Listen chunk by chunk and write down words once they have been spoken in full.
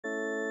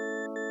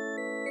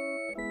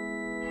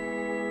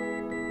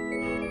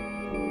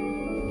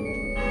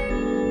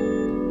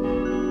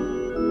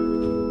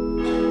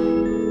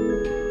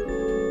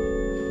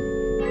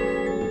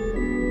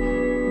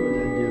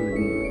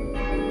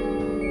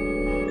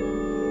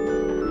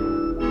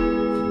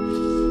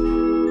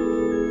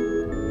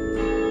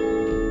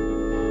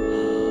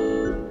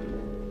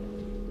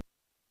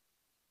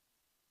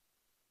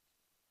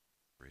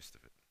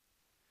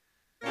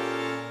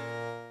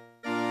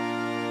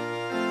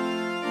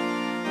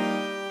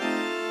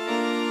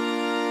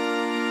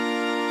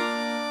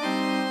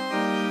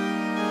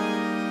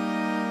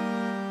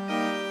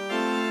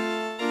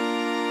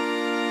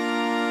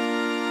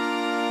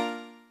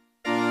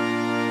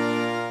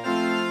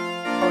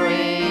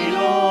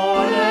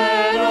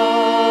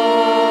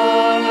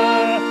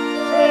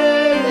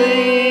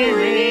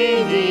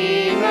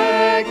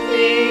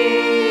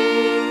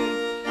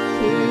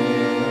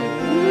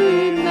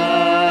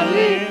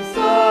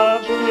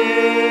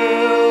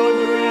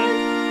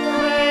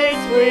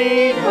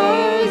sweet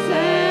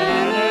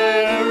Hosanna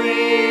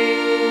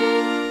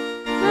ring.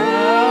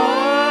 Thou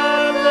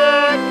art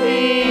the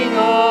King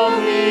of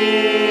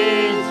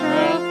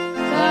Israel,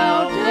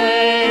 thou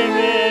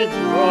David's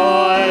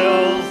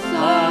royal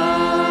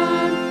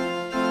son,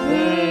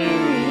 who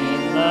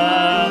in the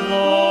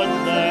Lord's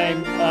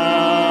name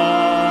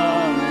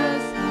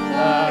comest,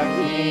 the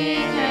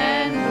King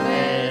and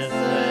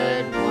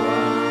blessed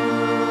one.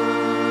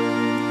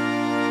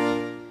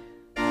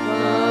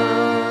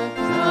 The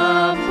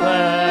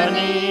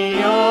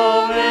company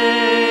of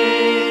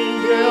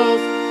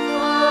angels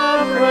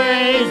are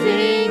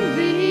praising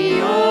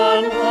thee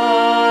on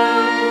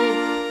high,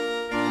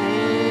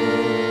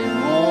 and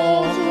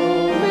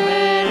mortal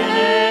men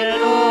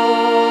and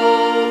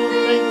all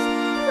things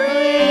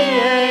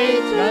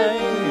created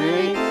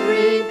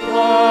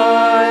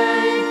reply.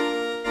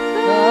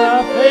 The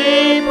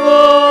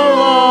people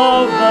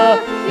of the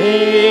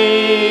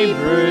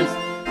Hebrews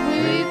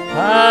we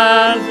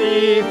pass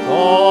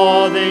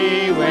before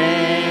thee when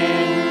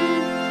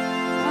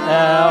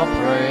our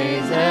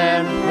praise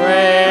and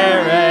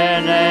prayer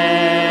and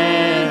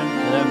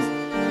anthems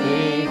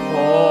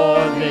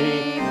before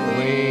thee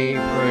we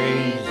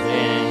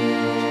present.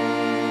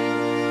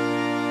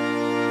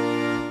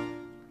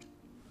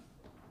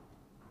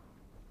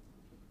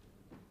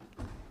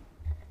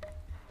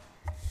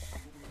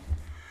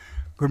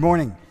 Good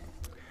morning.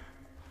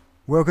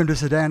 Welcome to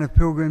Sedan of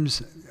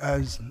Pilgrims,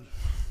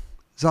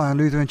 Zion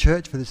Lutheran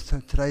Church for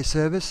today's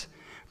service,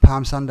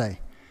 Palm Sunday.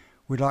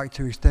 We'd like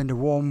to extend a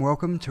warm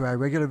welcome to our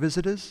regular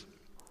visitors,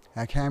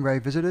 our Canberra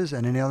visitors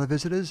and any other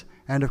visitors,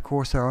 and of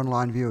course our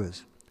online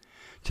viewers.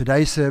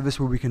 Today's service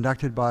will be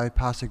conducted by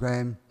Pastor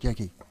Graham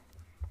Jenke.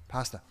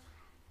 Pastor.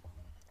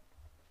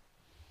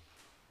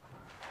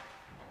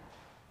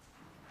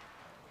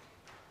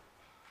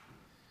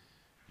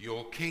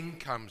 Your King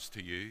comes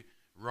to you,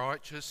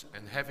 righteous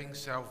and having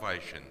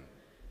salvation,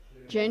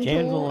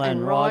 Gentle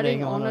and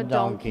riding on a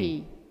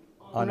donkey,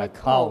 on a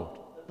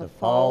colt, the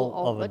foal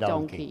of a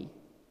donkey.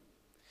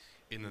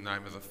 in the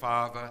name of the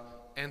Father,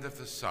 and of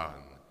the Son,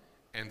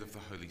 and of the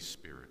Holy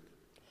Spirit.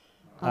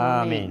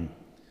 Amen.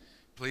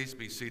 Please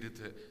be seated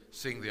to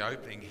sing the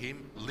opening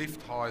hymn,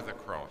 Lift High the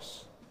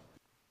Cross.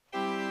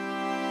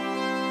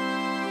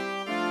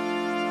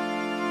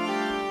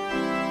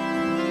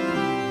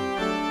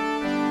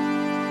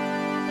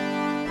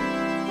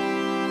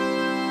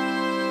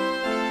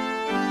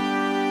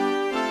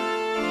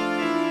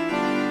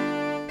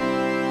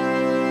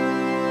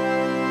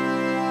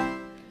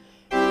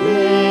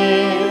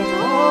 Lift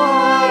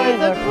high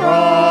the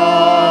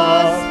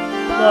cross,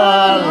 the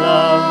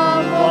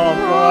love of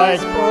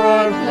Christ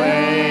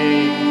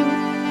proclaim,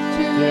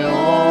 till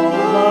all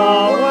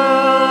the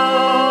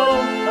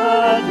world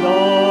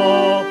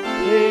adore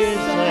His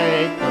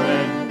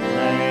sacred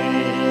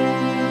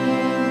name.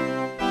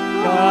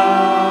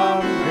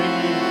 Come,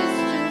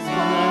 Christians,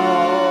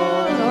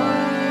 now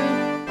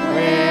learn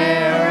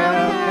where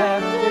our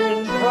Captain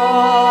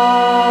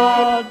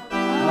trod.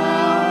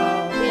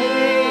 Our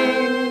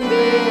King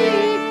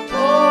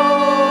victorious,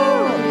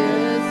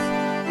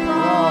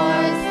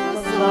 Christ the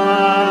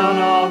Son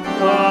of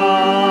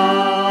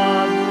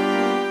God.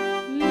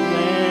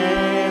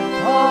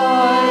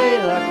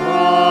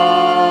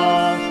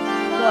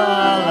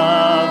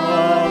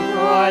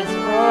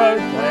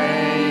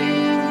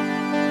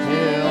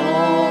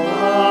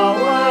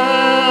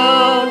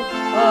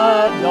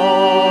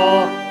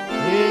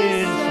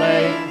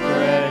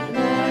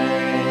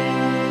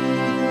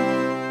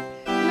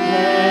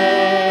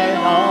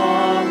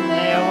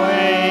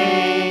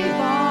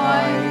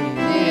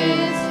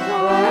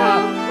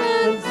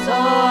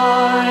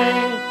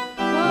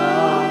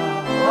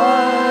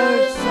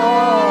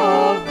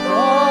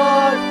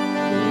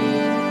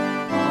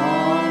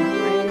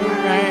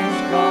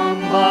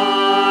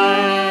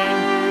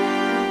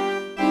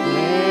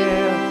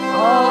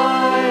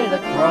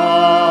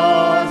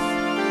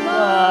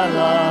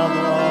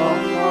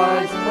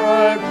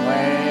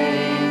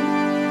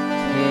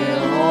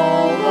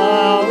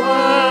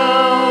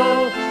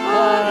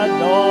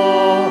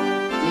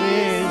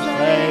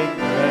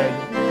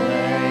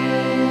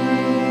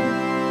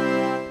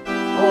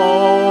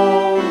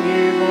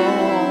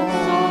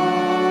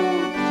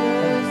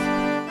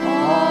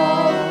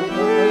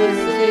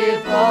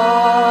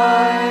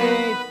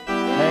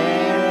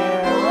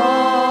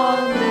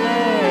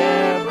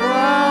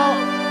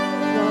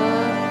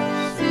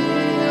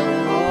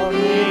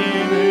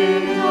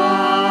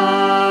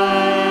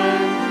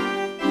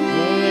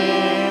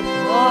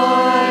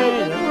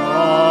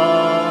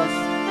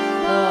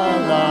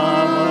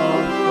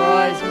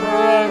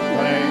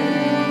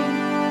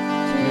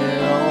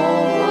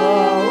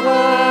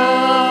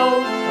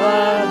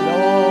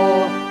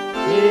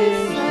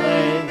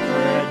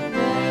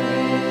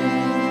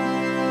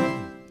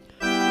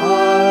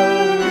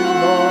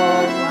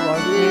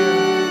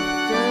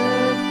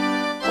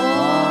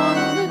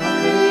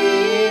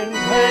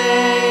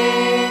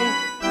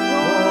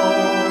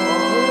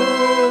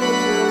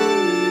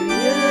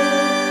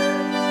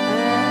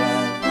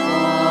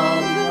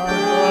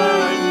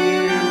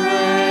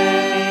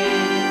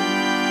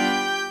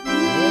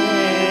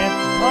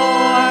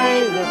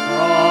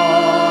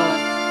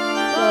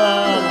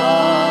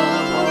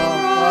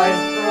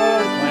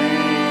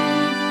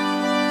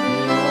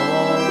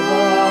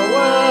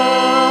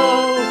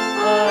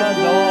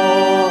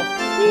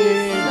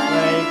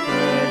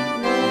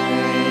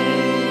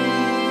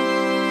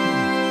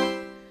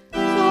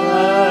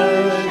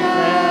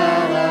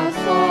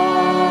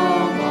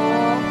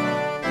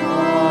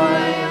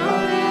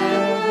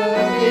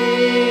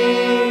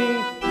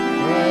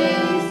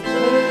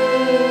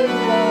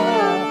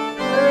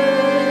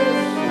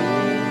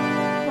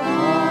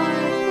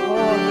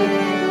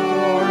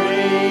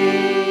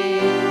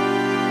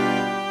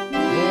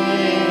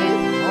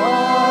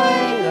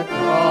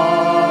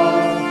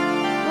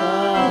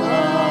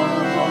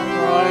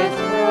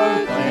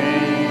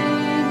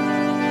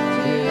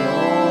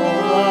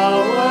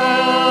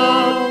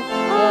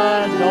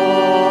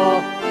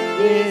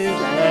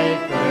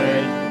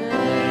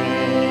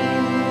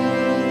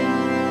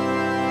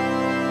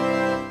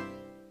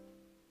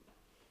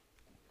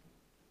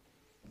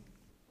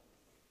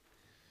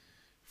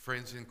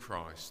 Friends in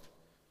Christ,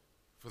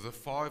 for the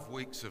 5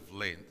 weeks of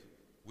Lent,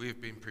 we have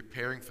been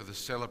preparing for the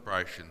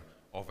celebration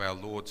of our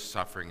Lord's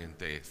suffering and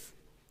death.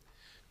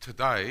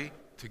 Today,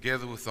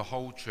 together with the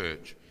whole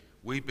church,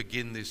 we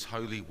begin this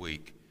Holy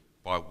Week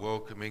by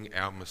welcoming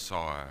our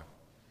Messiah.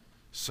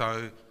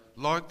 So,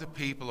 like the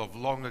people of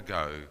long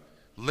ago,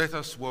 let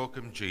us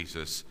welcome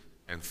Jesus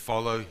and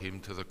follow him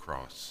to the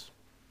cross.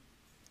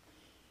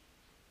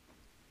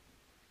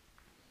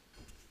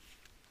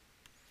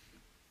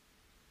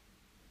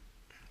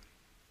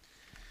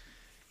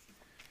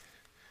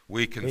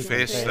 We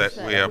confess that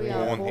we are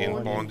born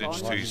in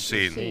bondage to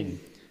sin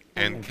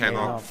and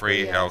cannot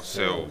free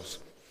ourselves.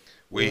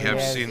 We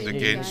have sinned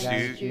against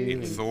you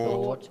in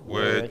thought,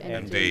 word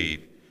and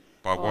deed,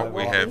 by what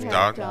we have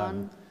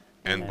done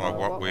and by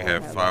what we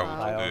have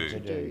failed to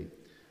do.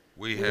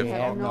 We have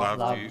not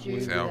loved you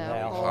with our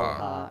whole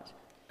heart,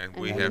 and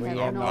we have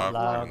not loved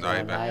our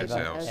neighbour as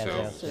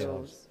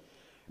ourselves.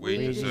 We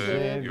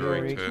deserve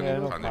your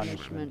eternal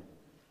punishment.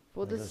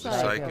 For the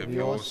sake of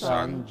your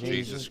Son,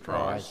 Jesus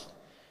Christ,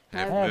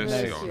 have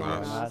mercy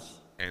on us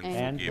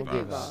and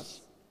forgive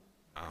us.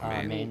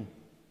 Amen.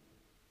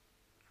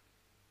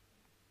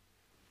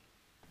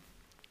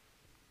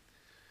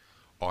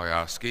 I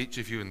ask each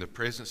of you in the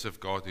presence of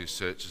God who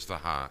searches the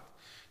heart,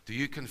 do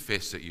you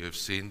confess that you have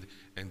sinned,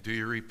 and do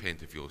you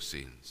repent of your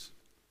sins?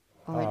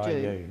 I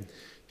do.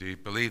 Do you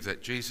believe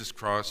that Jesus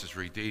Christ has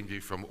redeemed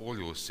you from all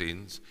your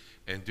sins,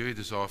 and do you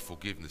desire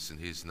forgiveness in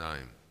his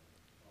name?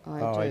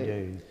 I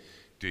do.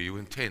 Do you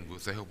intend,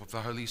 with the help of the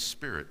Holy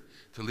Spirit,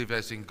 to live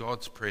as in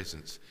God's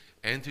presence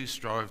and to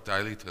strive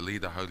daily to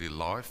lead a holy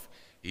life,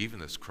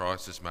 even as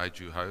Christ has made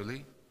you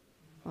holy?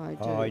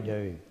 I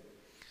do.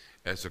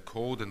 As a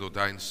called and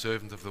ordained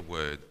servant of the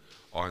Word,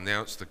 I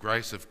announce the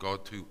grace of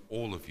God to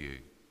all of you.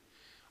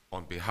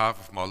 On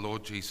behalf of my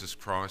Lord Jesus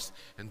Christ,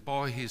 and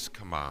by his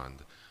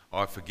command,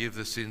 I forgive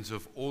the sins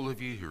of all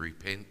of you who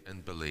repent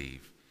and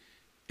believe.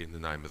 In the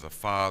name of the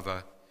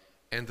Father,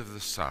 and of the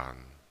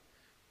Son,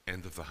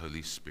 and of the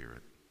Holy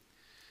Spirit.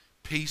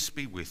 Peace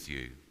be with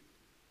you.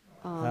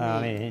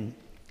 Amen.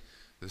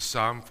 The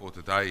psalm for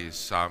today is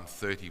Psalm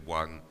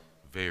 31,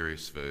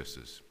 various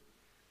verses.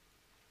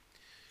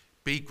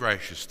 Be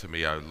gracious to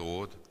me, O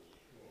Lord.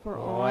 For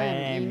I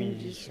am in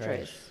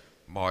distress.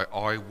 My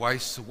eye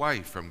wastes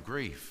away from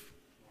grief.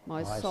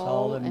 My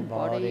soul and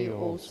body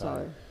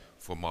also.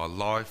 For my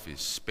life is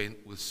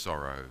spent with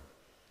sorrow.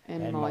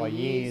 And my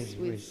years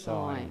with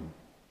sighing.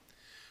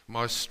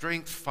 My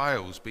strength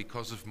fails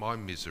because of my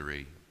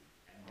misery.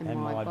 And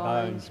my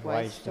bones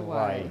waste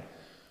away.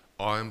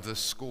 I am the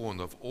scorn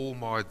of all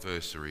my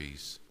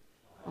adversaries.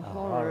 A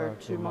horror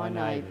to my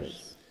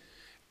neighbours.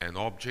 An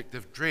object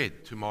of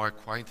dread to my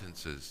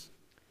acquaintances.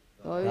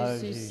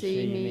 Those who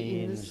see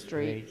me in the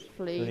street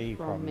flee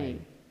from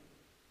me.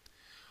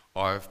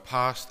 I have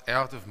passed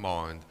out of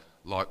mind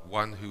like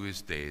one who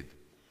is dead.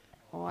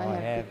 I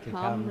have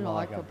become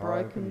like a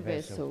broken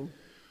vessel.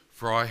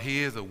 For I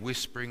hear the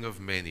whispering of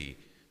many,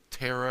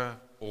 terror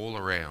all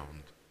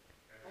around.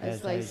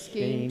 As they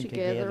scheme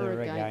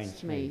together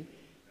against me,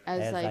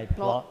 as they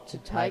plot to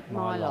take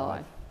my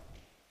life.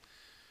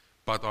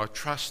 But I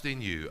trust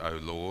in you, O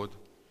Lord.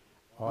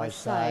 I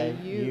say,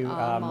 you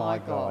are my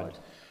God.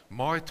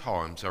 My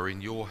times are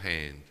in your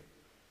hand.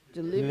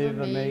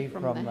 Deliver me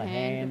from the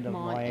hand of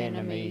my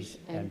enemies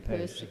and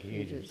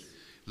persecutors.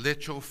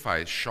 Let your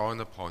face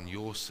shine upon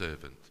your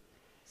servant.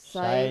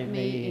 Save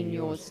me in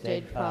your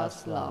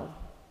steadfast love.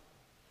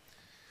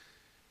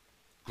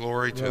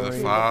 Glory to the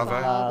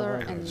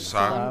Father, and the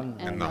Son,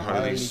 and the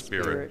Holy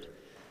Spirit,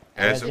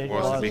 as it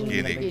was in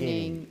the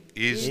beginning,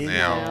 is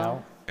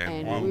now,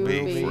 and will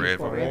be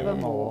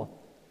forevermore.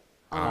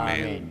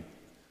 Amen.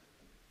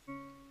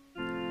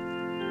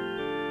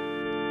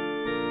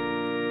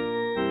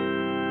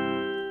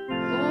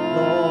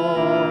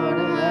 Lord,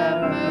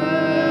 have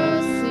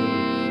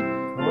mercy.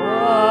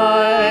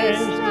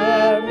 Christ,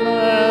 have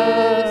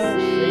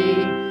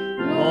mercy.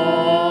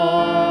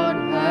 Lord,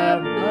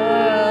 have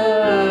mercy.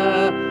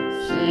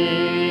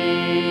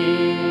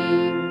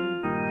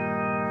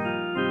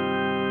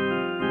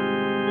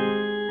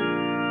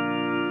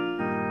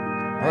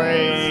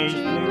 Praise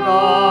to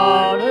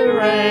God who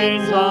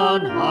reigns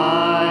on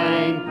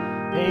high.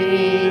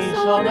 Peace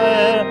on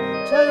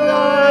earth to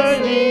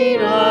those he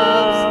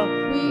loves.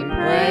 We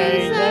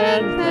praise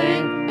and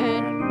thank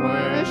and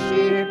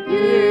worship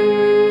you,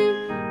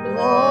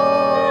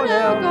 Lord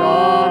our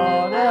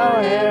God,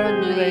 our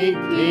heavenly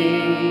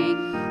King,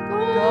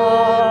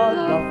 God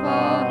the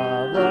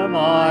Father,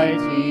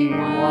 mighty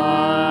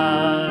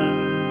one.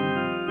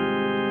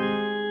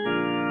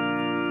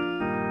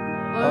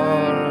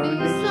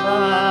 Only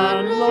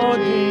Son, Lord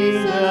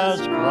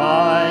Jesus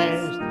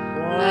Christ,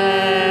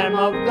 Lamb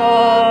of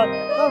God,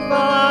 the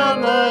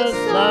Father's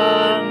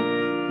Son,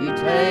 you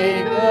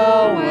take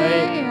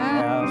away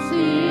our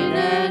sin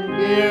and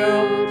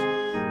guilt.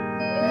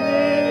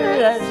 You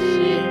that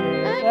sit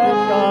at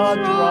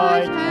God's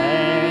right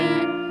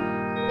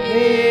hand,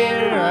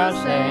 hear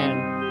us and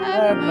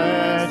have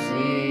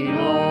mercy,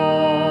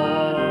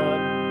 Lord.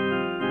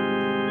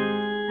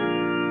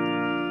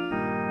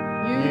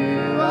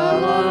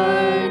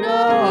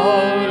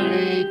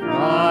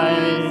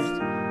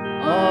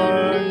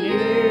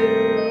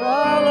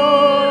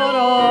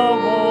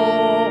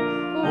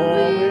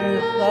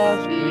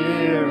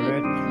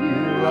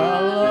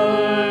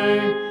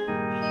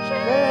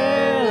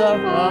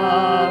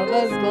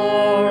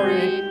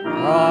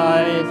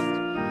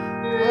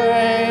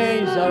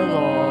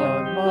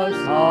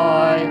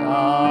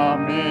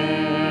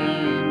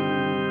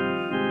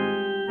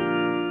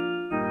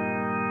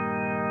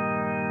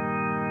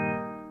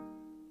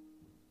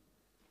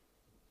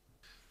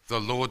 The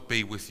Lord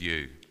be with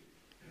you.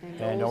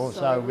 And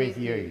also with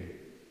you.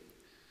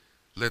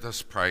 Let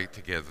us pray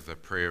together the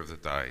prayer of the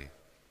day.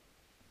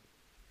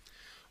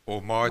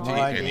 Almighty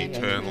and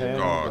eternal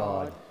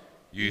God,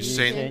 you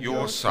sent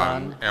your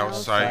Son, our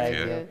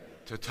Saviour,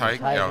 to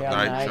take our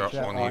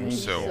nature on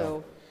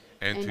himself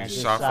and to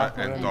suffer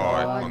and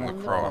die on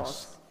the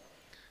cross.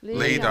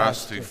 Lead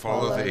us to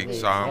follow the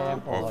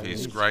example of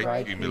his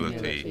great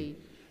humility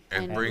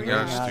and bring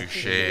us to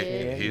share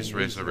in his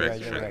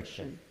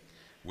resurrection.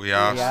 We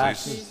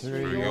ask this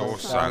through your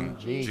Son,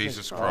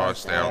 Jesus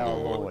Christ our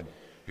Lord,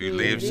 who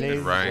lives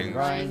and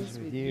reigns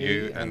with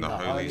you and the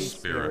Holy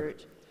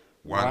Spirit,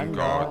 one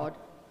God,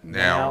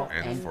 now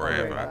and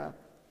forever.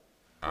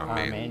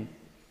 Amen.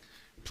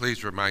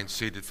 Please remain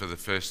seated for the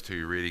first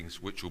two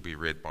readings, which will be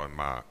read by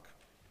Mark.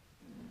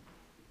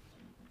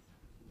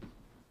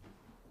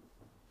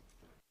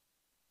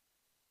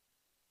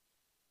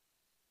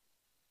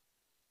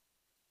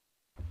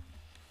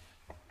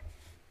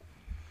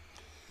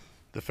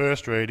 The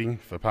first reading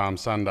for Palm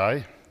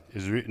Sunday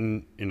is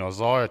written in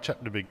Isaiah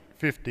chapter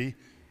 50,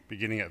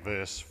 beginning at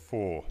verse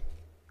 4.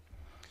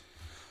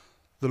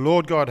 The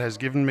Lord God has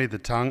given me the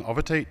tongue of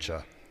a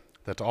teacher,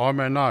 that I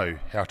may know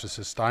how to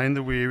sustain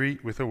the weary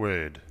with a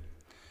word.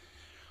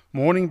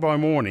 Morning by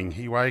morning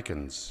he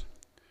wakens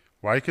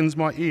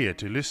my ear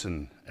to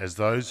listen as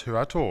those who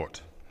are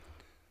taught.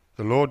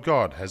 The Lord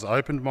God has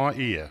opened my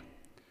ear,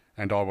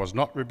 and I was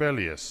not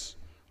rebellious,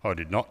 I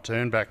did not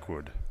turn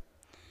backward.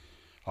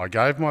 I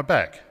gave my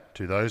back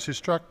to those who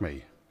struck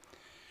me,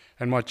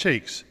 and my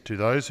cheeks to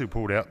those who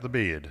pulled out the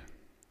beard.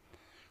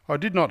 I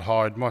did not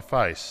hide my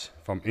face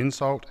from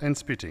insult and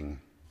spitting.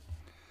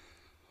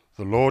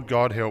 The Lord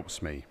God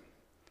helps me.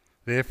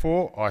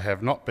 Therefore I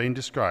have not been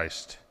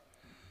disgraced.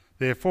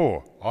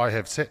 Therefore I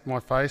have set my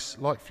face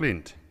like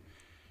flint,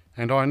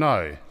 and I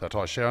know that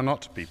I shall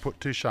not be put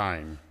to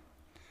shame.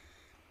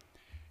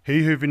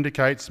 He who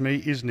vindicates me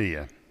is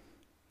near.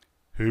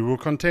 Who will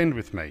contend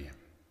with me?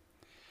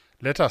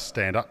 Let us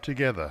stand up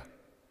together.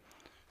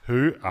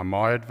 Who are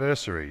my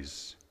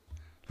adversaries?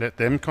 Let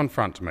them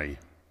confront me.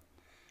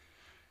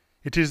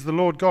 It is the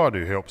Lord God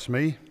who helps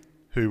me,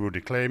 who will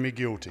declare me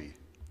guilty.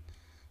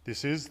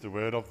 This is the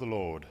word of the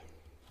Lord.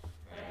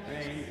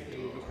 Thanks be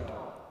to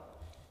God.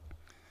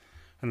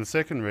 And the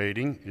second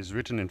reading is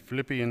written in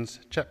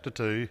Philippians chapter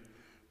 2,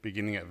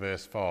 beginning at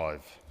verse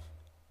 5.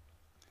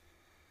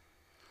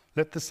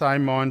 Let the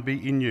same mind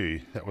be in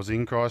you that was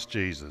in Christ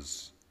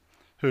Jesus,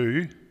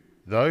 who,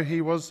 though he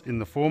was in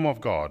the form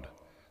of God,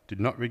 did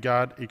not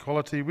regard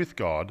equality with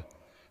God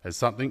as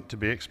something to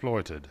be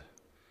exploited,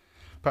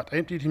 but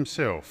emptied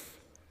himself,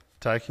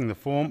 taking the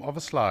form of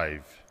a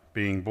slave,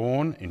 being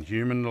born in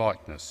human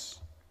likeness.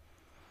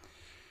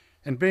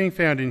 And being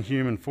found in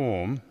human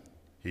form,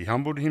 he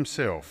humbled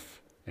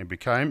himself and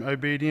became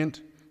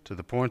obedient to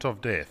the point of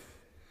death,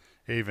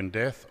 even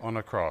death on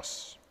a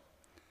cross.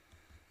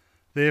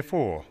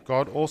 Therefore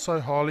God also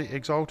highly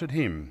exalted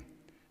him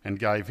and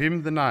gave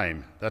him the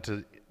name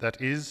that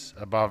is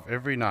above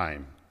every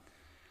name,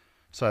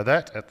 so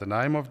that at the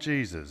name of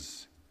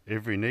Jesus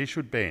every knee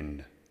should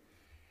bend,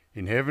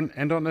 in heaven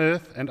and on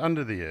earth and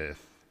under the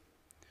earth,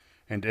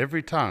 and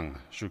every tongue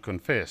should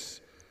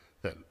confess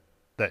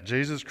that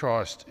Jesus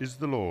Christ is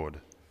the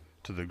Lord,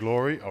 to the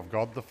glory of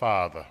God the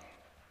Father.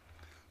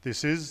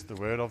 This is the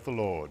word of the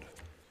Lord.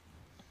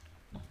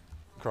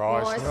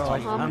 Christ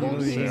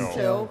humbled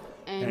himself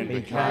and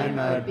became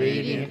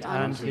obedient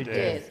unto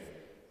death,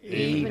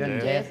 even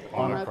death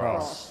on a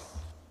cross.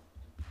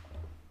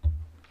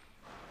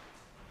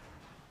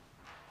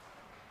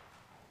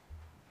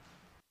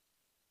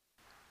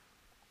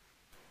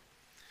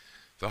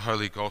 The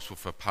Holy Gospel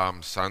for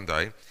Palm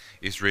Sunday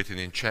is written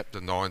in chapter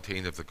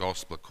 19 of the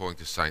Gospel according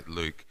to St.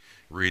 Luke,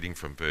 reading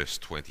from verse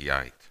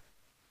 28.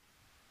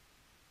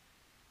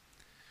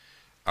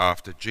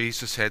 After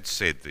Jesus had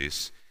said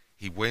this,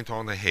 he went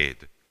on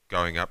ahead,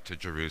 going up to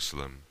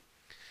Jerusalem.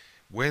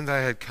 When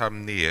they had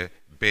come near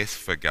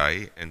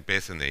Bethphage and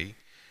Bethany,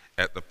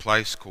 at the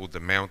place called the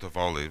Mount of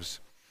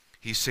Olives,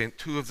 he sent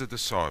two of the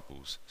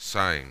disciples,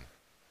 saying,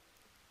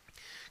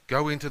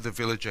 "Go into the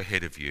village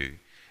ahead of you,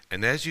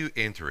 and as you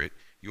enter it,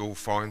 you will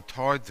find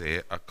tied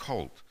there a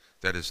colt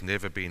that has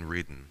never been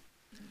ridden.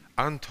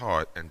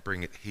 Untie it and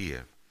bring it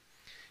here.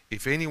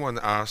 If anyone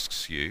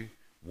asks you,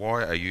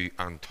 'Why are you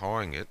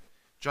untying it?'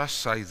 just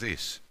say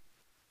this,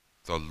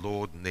 'The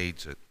Lord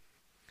needs it.'"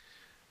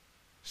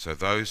 So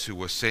those who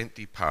were sent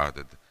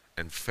departed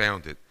and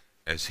found it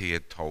as he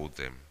had told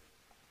them.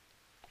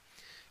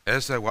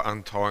 As they were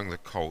untying the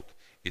colt,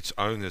 its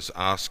owners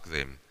asked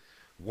them,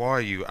 "Why are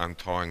you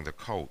untying the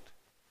colt?"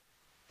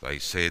 They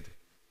said,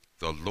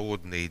 "The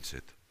Lord needs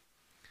it."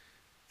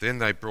 Then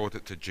they brought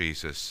it to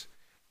Jesus,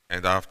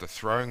 and after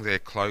throwing their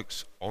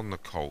cloaks on the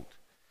colt,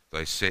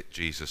 they set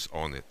Jesus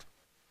on it.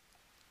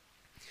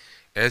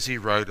 As he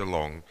rode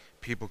along,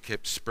 people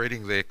kept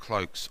spreading their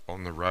cloaks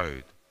on the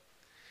road.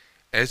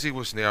 As he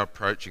was now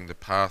approaching the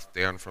path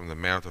down from the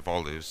Mount of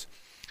Olives,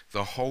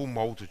 the whole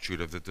multitude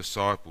of the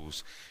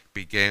disciples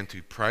began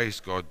to praise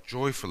God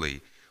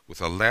joyfully with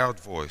a loud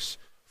voice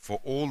for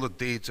all the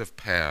deeds of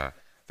power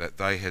that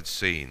they had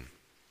seen,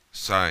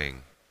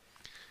 saying,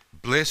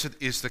 "Blessed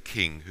is the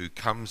King who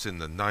comes in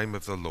the name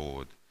of the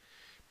Lord,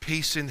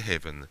 peace in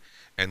heaven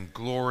and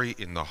glory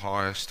in the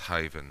highest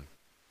haven."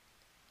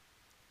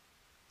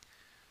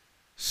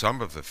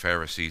 Some of the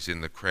Pharisees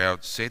in the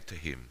crowd said to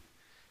him,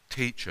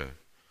 "Teacher,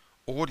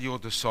 order your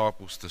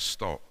disciples to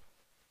stop."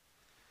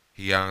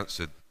 He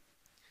answered,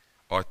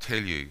 "I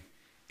tell you,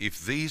 if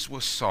these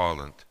were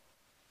silent,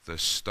 the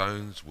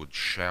stones would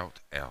shout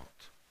out."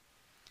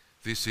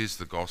 This is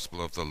the gospel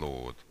of the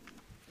Lord.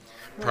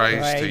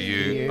 Praise to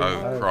you,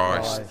 O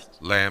Christ,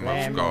 Lamb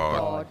of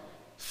God.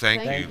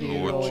 Thank you,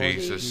 Lord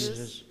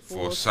Jesus,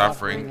 for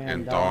suffering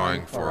and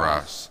dying for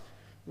us.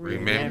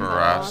 Remember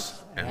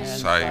us and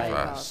save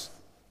us.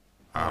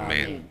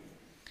 Amen.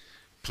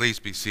 Please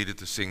be seated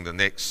to sing the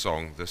next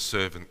song, The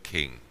Servant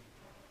King.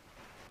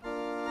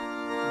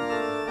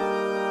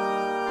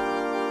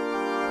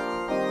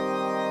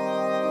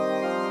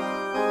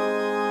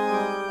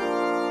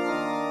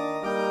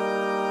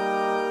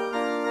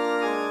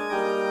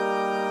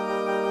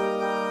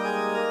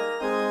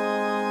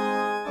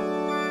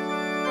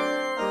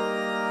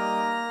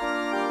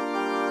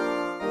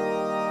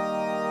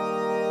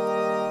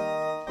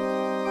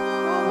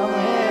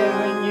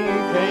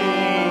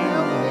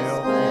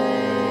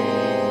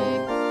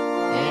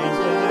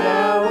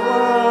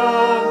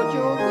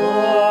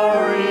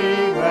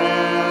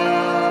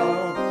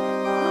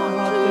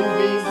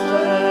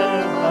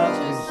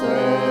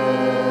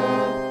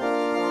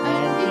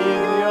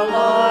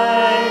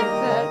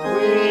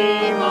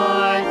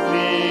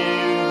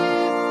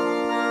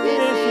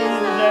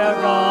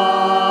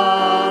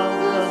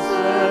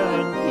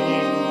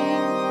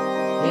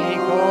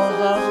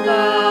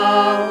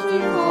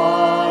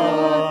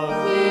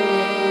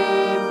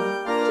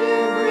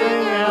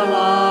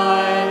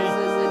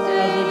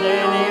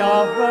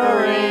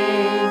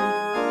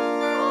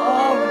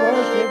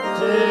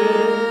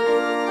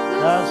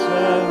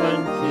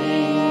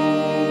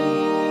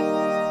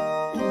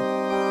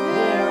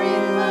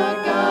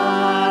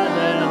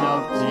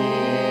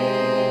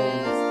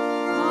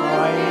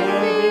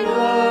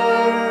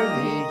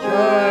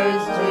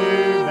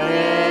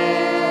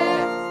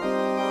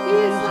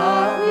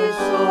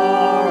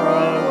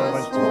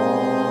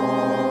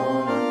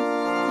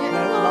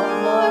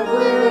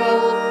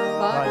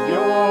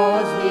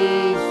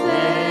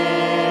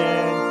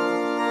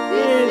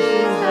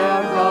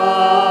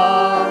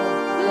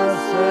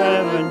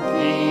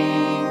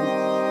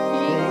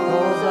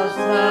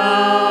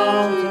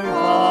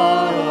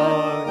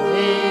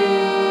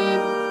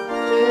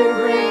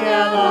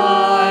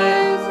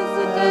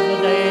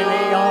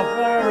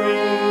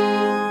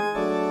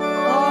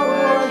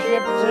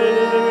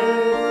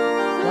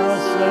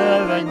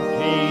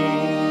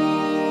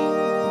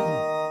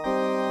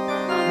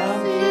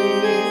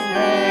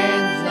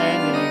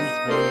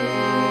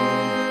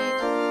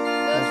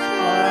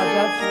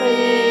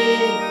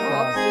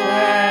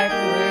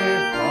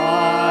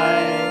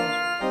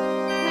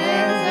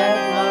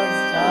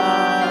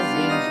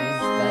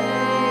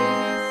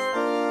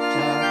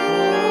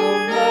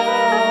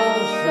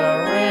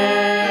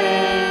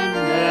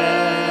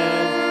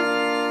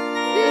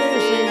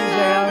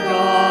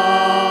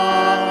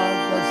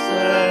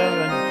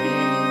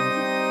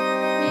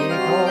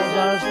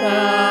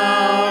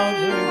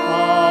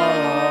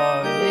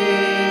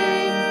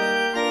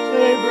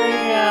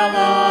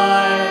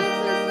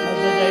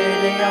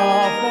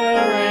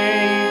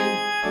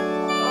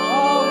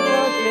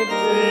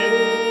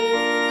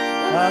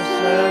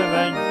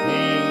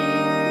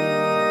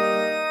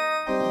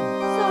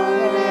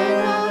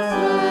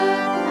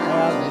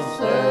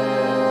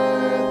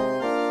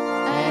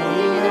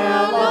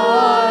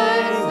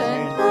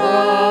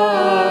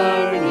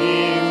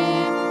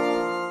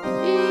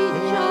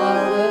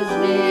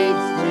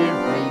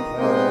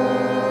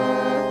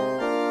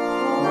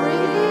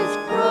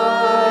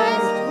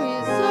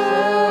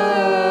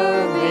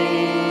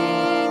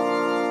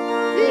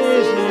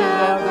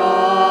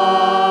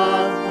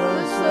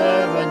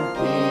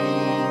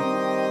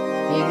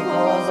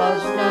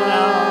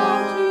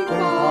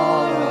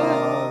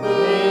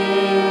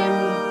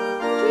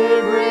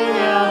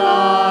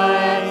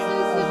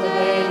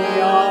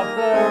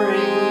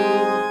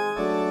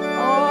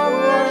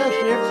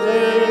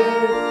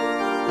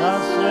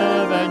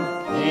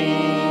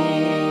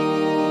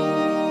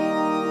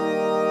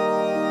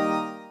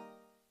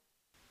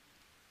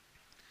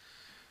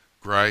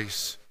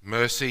 Grace,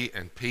 mercy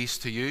and peace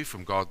to you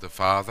from God the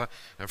Father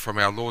and from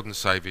our Lord and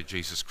Saviour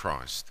Jesus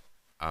Christ.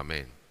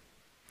 Amen.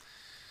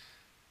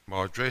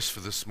 My address for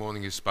this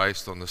morning is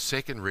based on the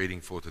second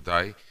reading for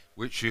today,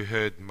 which you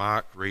heard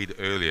Mark read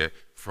earlier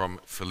from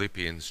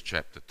Philippians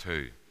chapter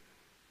 2.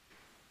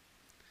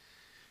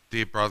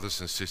 Dear brothers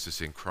and sisters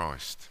in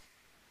Christ,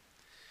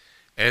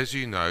 as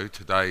you know,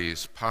 today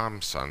is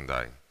Palm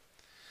Sunday,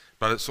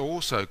 but it's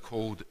also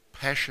called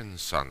Passion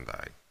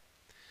Sunday.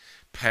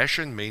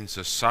 Passion means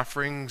the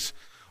sufferings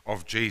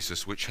of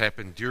Jesus which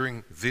happened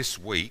during this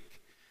week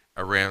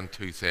around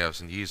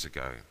 2,000 years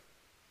ago.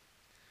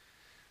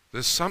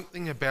 There's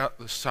something about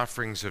the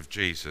sufferings of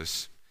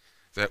Jesus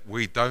that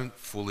we don't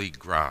fully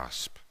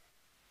grasp,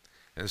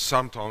 and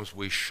sometimes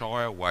we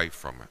shy away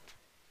from it.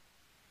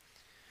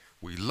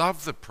 We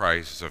love the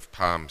praises of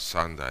Palm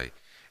Sunday,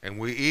 and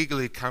we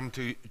eagerly come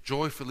to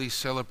joyfully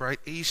celebrate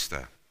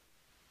Easter.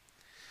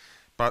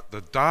 But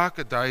the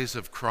darker days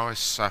of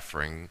Christ's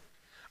suffering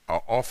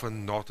are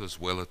often not as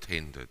well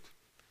attended.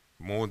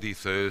 Maundy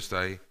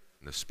Thursday,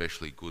 and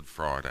especially Good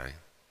Friday.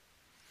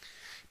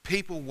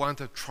 People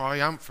want a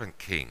triumphant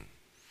king,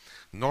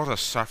 not a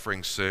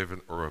suffering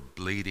servant or a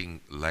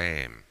bleeding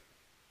lamb.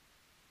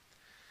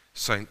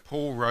 St.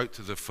 Paul wrote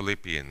to the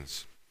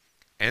Philippians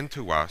and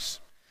to us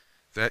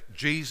that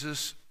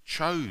Jesus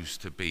chose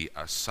to be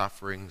a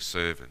suffering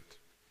servant.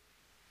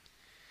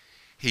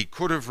 He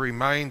could have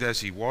remained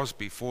as he was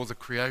before the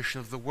creation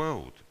of the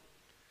world,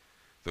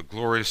 the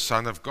glorious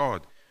Son of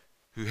God,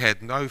 who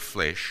had no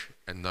flesh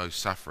and no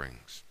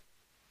sufferings.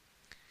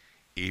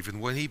 Even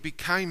when he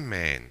became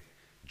man,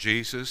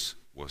 Jesus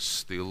was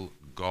still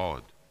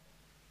God.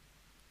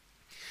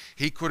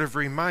 He could have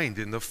remained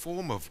in the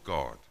form of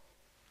God,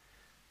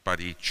 but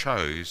he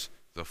chose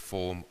the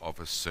form of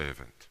a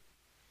servant.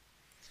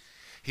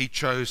 He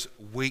chose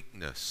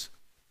weakness,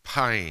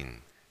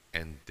 pain,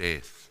 and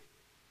death.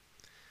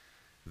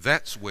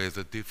 That's where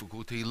the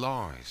difficulty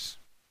lies.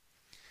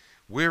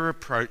 We're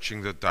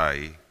approaching the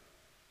day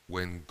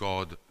when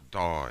God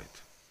died.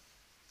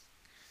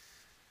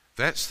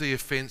 That's the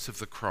offence of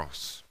the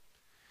cross.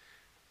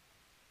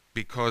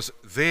 Because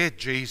there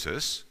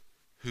Jesus,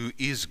 who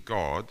is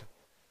God,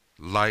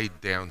 laid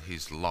down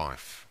his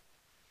life.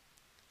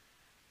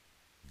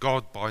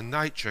 God by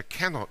nature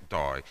cannot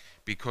die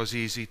because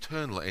he is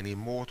eternal and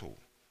immortal.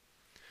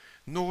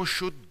 Nor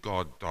should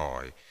God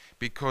die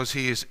because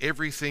he is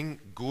everything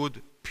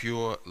good,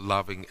 pure,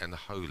 loving and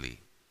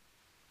holy.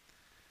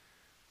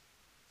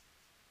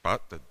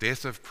 But the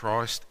death of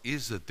Christ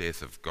is the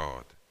death of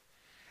God,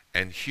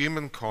 and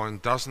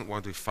humankind doesn't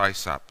want to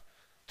face up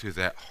to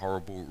that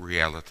horrible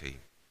reality.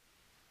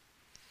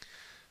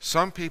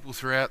 Some people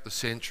throughout the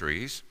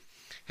centuries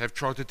have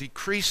tried to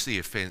decrease the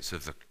offence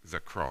of the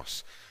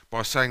cross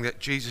by saying that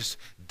Jesus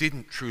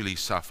didn't truly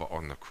suffer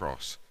on the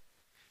cross.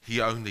 He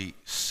only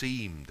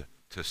seemed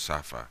to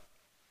suffer.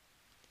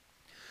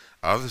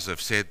 Others have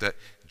said that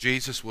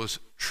Jesus was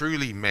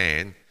truly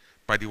man,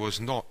 but he was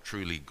not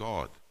truly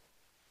God,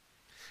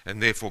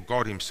 and therefore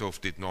God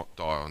himself did not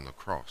die on the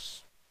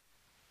cross.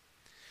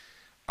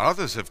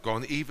 Others have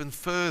gone even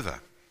further,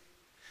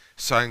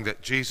 saying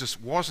that Jesus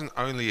wasn't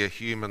only a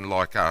human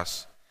like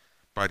us,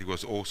 but he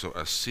was also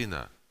a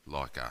sinner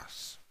like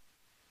us.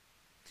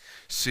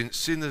 Since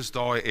sinners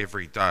die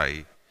every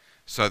day,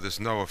 so there's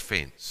no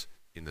offence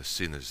in the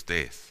sinner's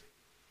death.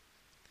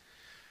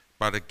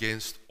 But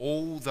against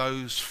all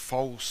those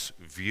false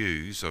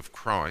views of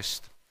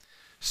Christ,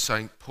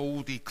 St.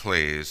 Paul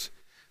declares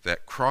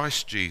that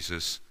Christ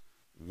Jesus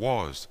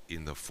was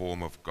in the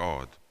form of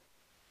God.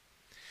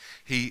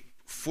 He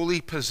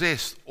fully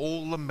possessed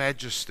all the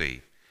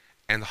majesty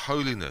and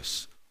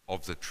holiness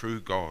of the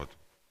true God.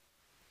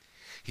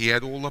 He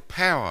had all the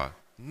power,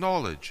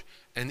 knowledge,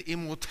 and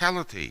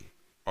immortality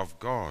of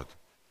God.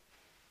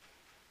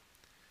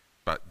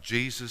 But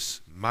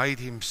Jesus made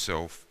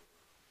himself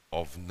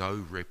of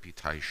no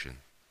reputation.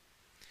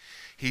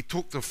 He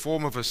took the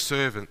form of a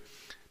servant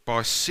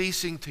by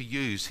ceasing to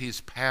use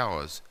his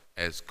powers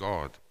as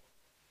God.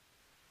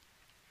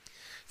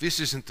 This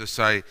isn't to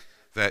say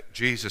that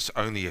Jesus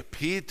only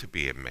appeared to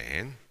be a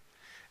man,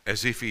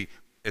 as if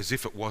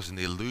it was an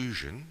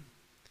illusion.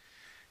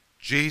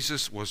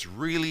 Jesus was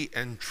really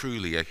and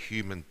truly a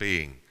human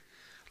being,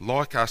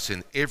 like us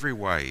in every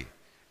way,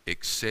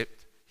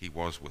 except he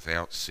was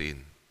without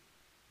sin.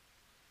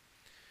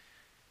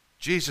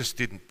 Jesus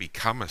didn't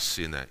become a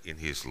sinner in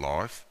his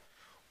life,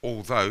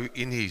 although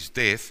in his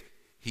death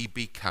he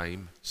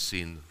became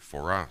sin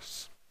for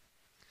us.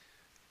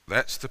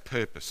 That's the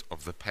purpose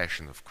of the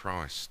Passion of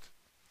Christ.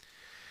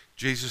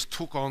 Jesus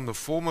took on the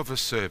form of a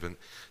servant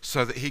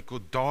so that he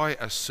could die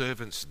a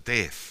servant's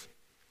death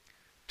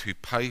to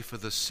pay for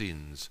the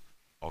sins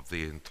of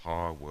the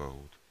entire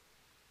world.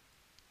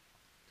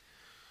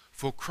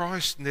 For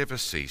Christ never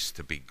ceased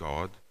to be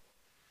God,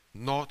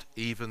 not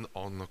even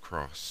on the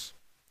cross.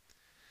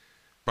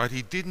 But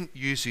he didn't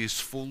use his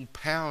full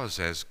powers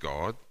as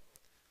God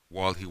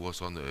while he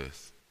was on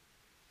earth.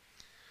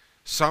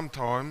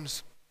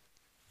 Sometimes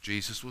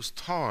Jesus was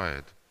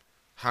tired,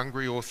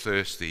 hungry or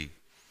thirsty,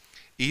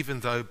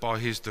 even though by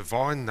his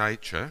divine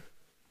nature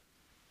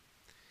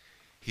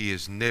he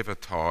is never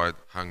tired,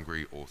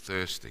 hungry or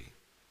thirsty.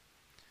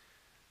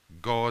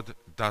 God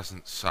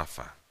doesn't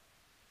suffer.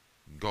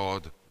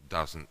 God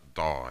doesn't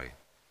die.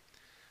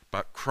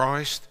 But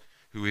Christ,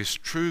 who is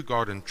true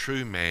God and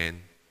true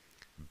man,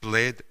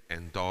 bled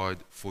and died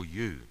for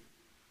you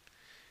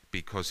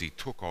because he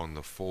took on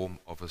the form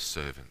of a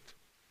servant.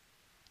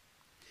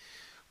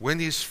 When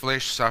his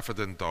flesh suffered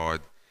and died,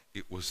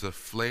 it was the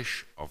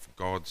flesh of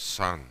God's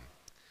Son.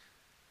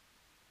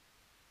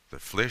 The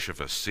flesh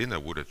of a sinner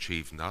would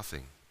achieve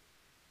nothing.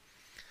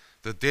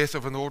 The death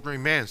of an ordinary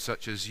man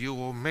such as you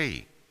or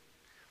me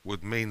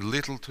would mean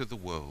little to the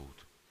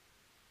world.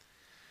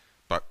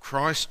 But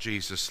Christ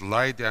Jesus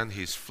laid down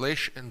his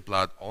flesh and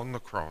blood on the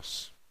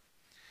cross,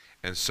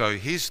 and so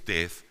his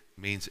death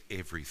means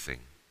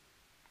everything.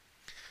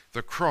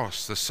 The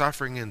cross, the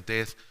suffering and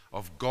death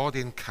of God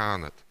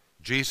incarnate,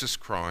 Jesus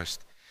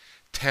Christ,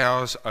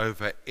 towers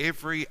over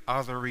every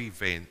other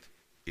event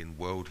in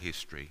world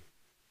history.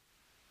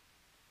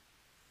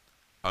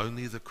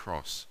 Only the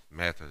cross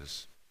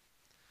matters.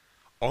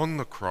 On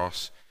the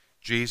cross,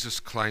 Jesus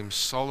claims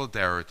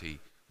solidarity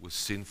with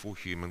sinful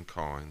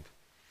humankind.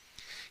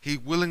 He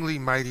willingly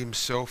made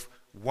himself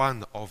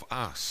one of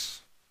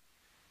us,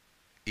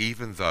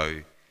 even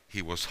though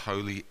he was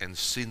holy and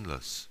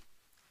sinless,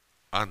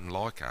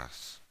 unlike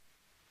us.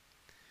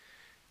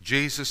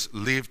 Jesus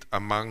lived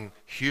among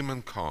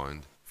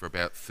humankind for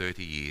about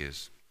 30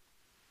 years.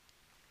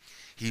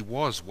 He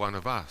was one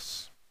of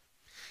us,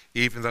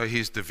 even though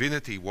his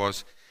divinity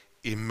was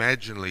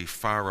imaginally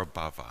far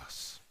above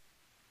us.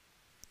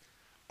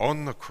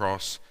 On the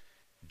cross,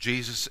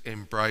 Jesus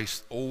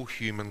embraced all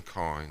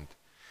humankind,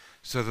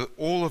 so that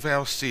all of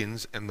our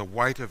sins and the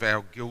weight of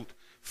our guilt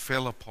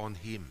fell upon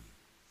him.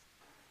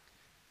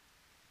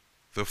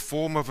 The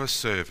form of a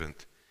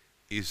servant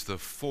is the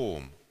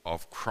form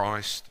of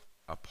Christ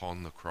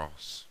upon the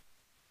cross.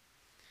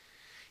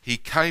 He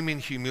came in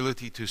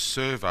humility to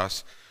serve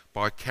us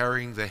by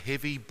carrying the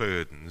heavy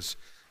burdens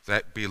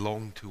that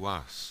belong to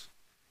us,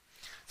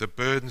 the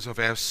burdens of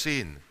our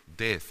sin,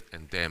 death,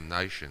 and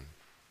damnation.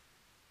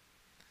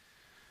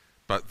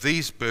 But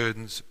these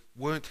burdens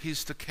weren't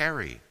his to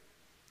carry.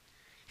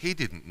 He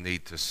didn't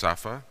need to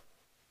suffer,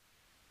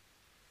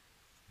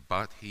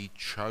 but he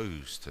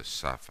chose to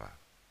suffer.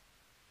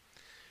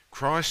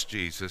 Christ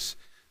Jesus,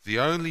 the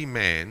only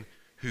man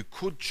who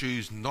could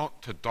choose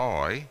not to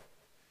die,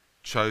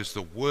 chose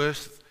the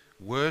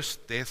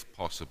worst death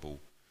possible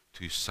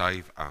to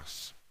save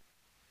us.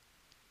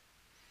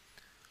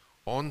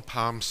 On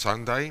Palm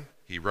Sunday,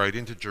 he rode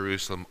into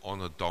Jerusalem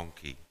on a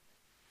donkey,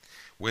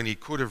 when he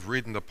could have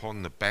ridden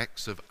upon the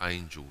backs of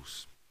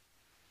angels.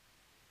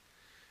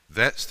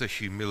 That's the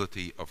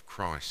humility of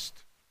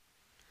Christ.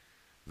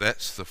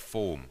 That's the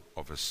form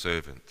of a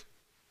servant.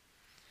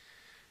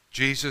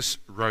 Jesus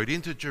rode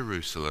into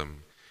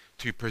Jerusalem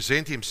to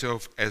present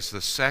himself as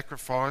the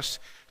sacrifice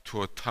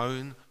to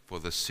atone for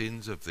the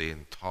sins of the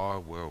entire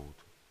world.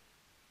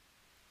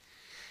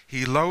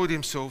 He lowered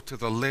himself to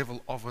the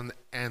level of an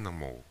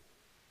animal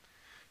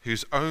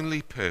whose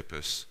only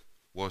purpose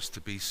was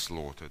to be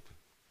slaughtered.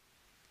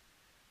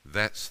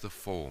 That's the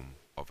form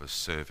of a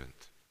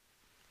servant.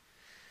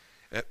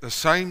 At the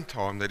same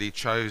time that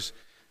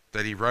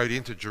he rode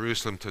into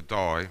Jerusalem to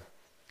die,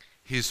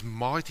 his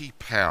mighty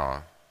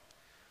power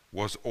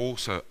was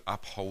also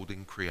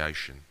upholding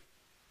creation.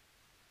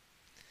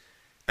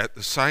 At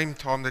the same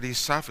time that he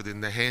suffered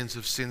in the hands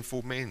of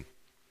sinful men,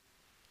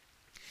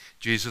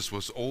 Jesus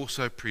was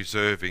also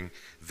preserving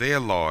their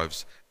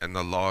lives and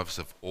the lives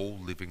of all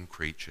living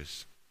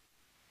creatures.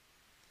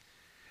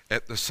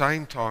 At the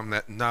same time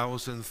that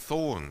nails and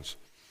thorns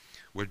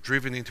were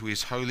driven into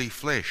his holy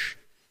flesh,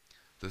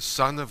 the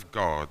Son of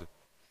God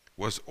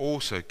was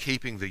also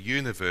keeping the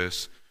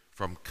universe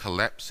from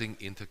collapsing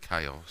into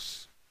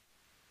chaos.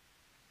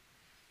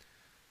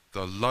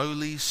 The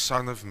lowly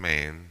Son of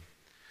Man,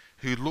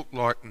 who looked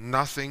like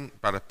nothing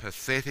but a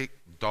pathetic,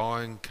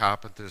 dying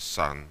carpenter's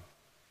son,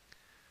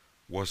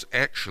 was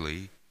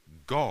actually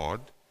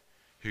God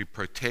who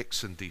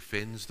protects and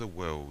defends the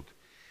world,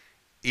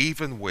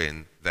 even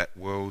when that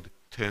world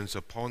turns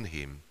upon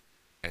him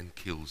and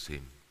kills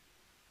him.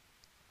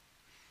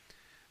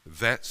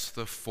 That's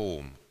the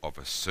form of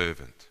a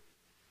servant.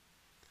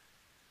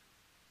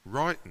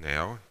 Right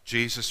now,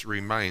 Jesus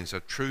remains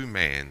a true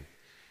man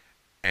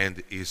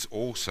and is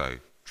also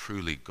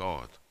truly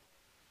God.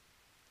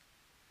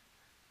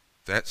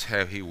 That's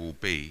how he will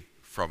be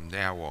from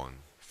now on,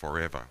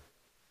 forever.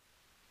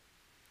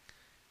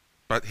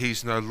 But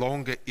he's no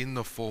longer in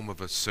the form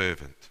of a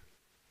servant,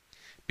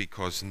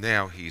 because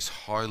now he's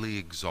highly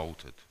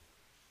exalted.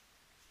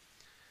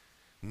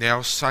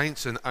 Now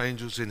saints and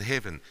angels in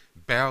heaven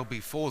bow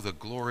before the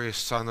glorious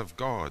Son of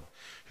God,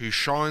 who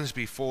shines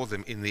before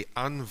them in the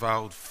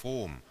unveiled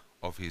form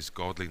of his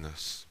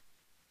godliness.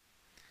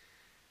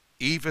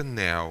 Even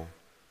now,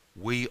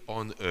 we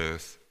on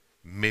earth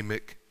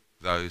mimic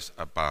those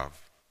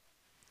above.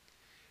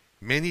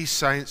 Many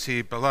saints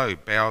here below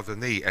bow the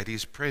knee at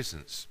his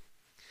presence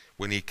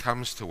when he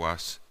comes to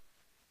us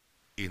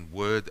in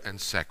word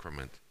and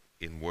sacrament,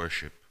 in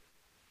worship.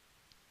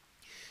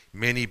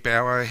 Many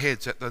bow our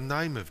heads at the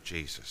name of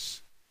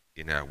Jesus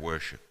in our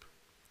worship.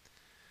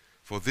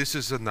 For this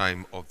is the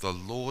name of the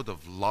Lord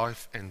of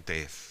life and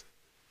death,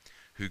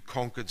 who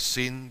conquered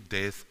sin,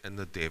 death, and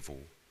the devil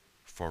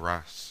for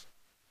us.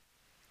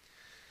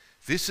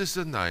 This is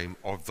the name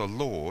of the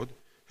Lord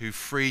who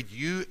freed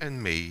you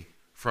and me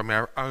from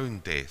our own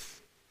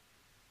death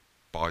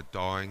by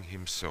dying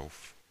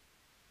himself.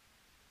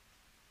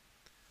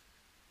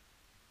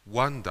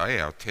 One day,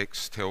 our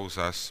text tells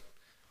us,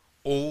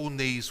 all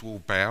knees will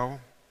bow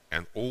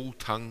and all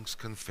tongues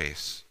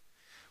confess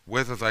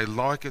whether they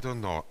like it or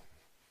not.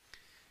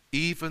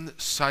 Even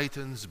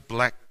Satan's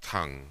black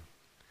tongue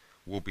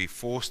will be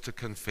forced to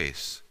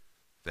confess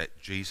that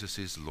Jesus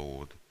is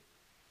Lord.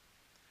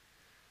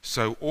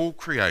 So all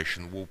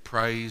creation will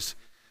praise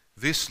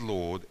this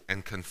Lord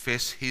and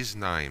confess his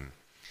name,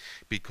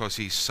 because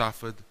he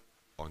suffered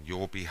on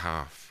your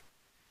behalf.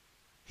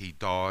 He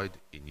died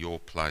in your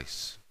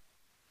place.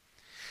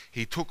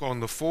 He took on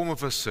the form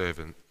of a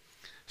servant,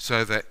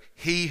 so that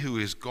he who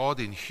is God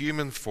in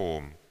human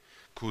form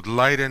could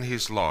lay down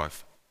his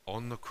life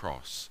on the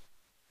cross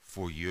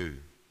for you.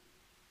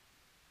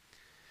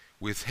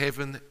 With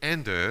heaven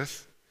and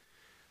earth,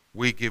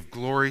 we give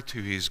glory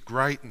to his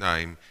great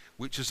name,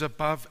 which is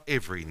above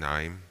every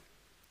name,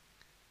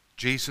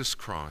 Jesus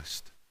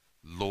Christ,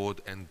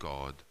 Lord and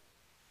God.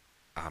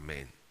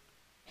 Amen.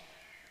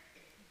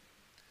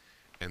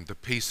 And the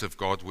peace of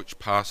God, which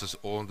passes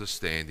all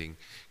understanding,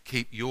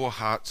 keep your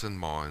hearts and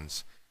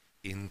minds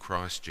in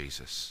Christ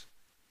Jesus.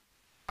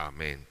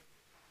 Amen.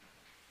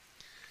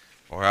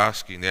 I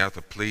ask you now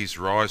to please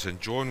rise and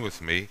join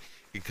with me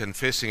in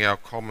confessing our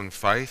common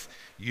faith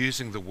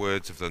using the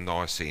words of the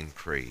Nicene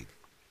Creed.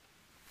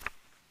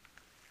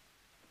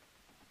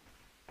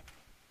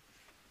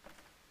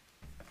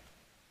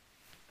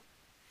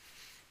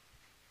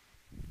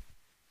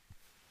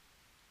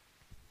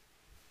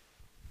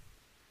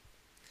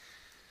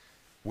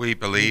 We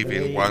believe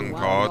in one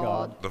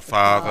God, the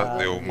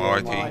Father, the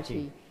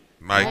Almighty,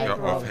 maker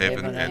of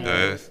heaven and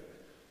earth,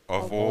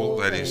 of all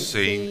that is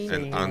seen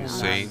and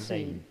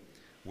unseen.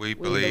 We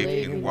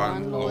believe in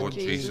one Lord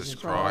Jesus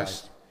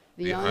Christ,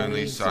 the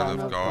only Son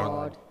of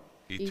God,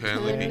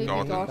 eternally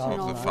begotten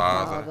of the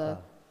Father,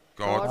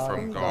 God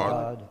from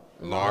God,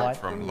 light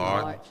from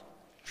light,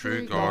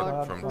 true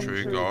God from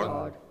true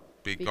God,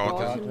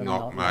 begotten,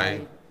 not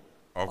made,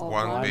 of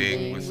one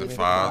being with the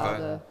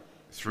Father.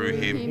 Through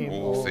him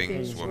all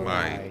things were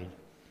made.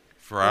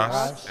 For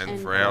us and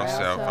for our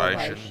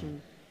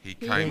salvation, he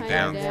came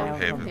down from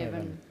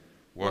heaven,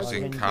 was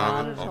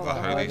incarnate of the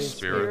Holy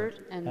Spirit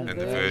and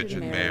the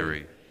Virgin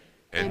Mary,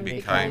 and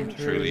became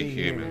truly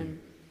human.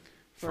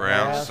 For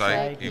our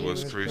sake he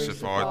was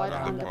crucified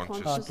under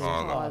Pontius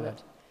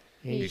Pilate.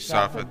 He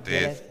suffered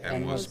death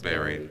and was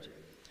buried.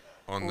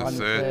 On the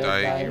third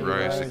day he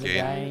rose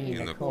again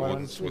in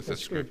accordance with the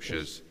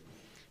Scriptures.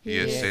 He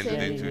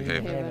ascended into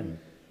heaven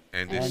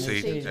and is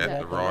seated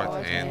at the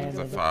right hand of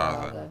the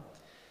Father.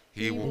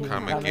 He will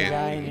come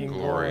again in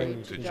glory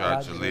to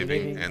judge the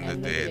living and the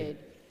dead,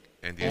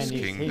 and his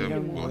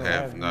kingdom will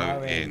have no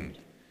end.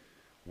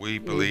 We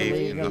believe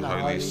in the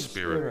Holy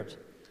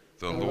Spirit,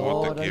 the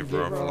Lord, the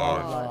giver of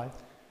life,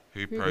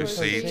 who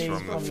proceeds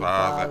from the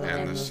Father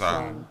and the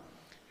Son,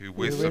 who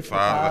with the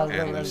Father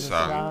and the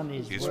Son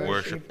is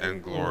worshipped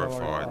and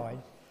glorified,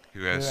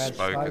 who has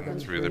spoken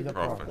through the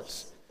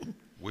prophets.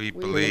 We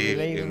believe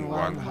in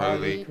one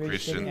holy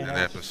Christian and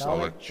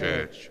apostolic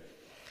church.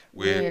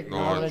 We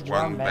acknowledge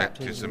one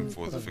baptism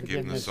for the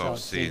forgiveness of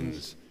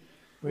sins.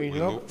 We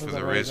look for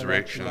the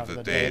resurrection of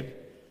the dead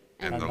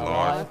and the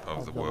life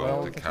of the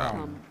world to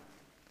come.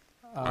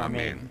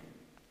 Amen.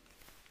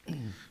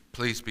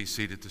 Please be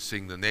seated to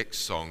sing the next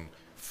song,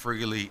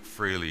 Freely,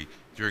 Freely,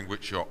 during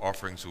which your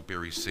offerings will be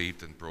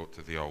received and brought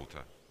to the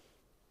altar.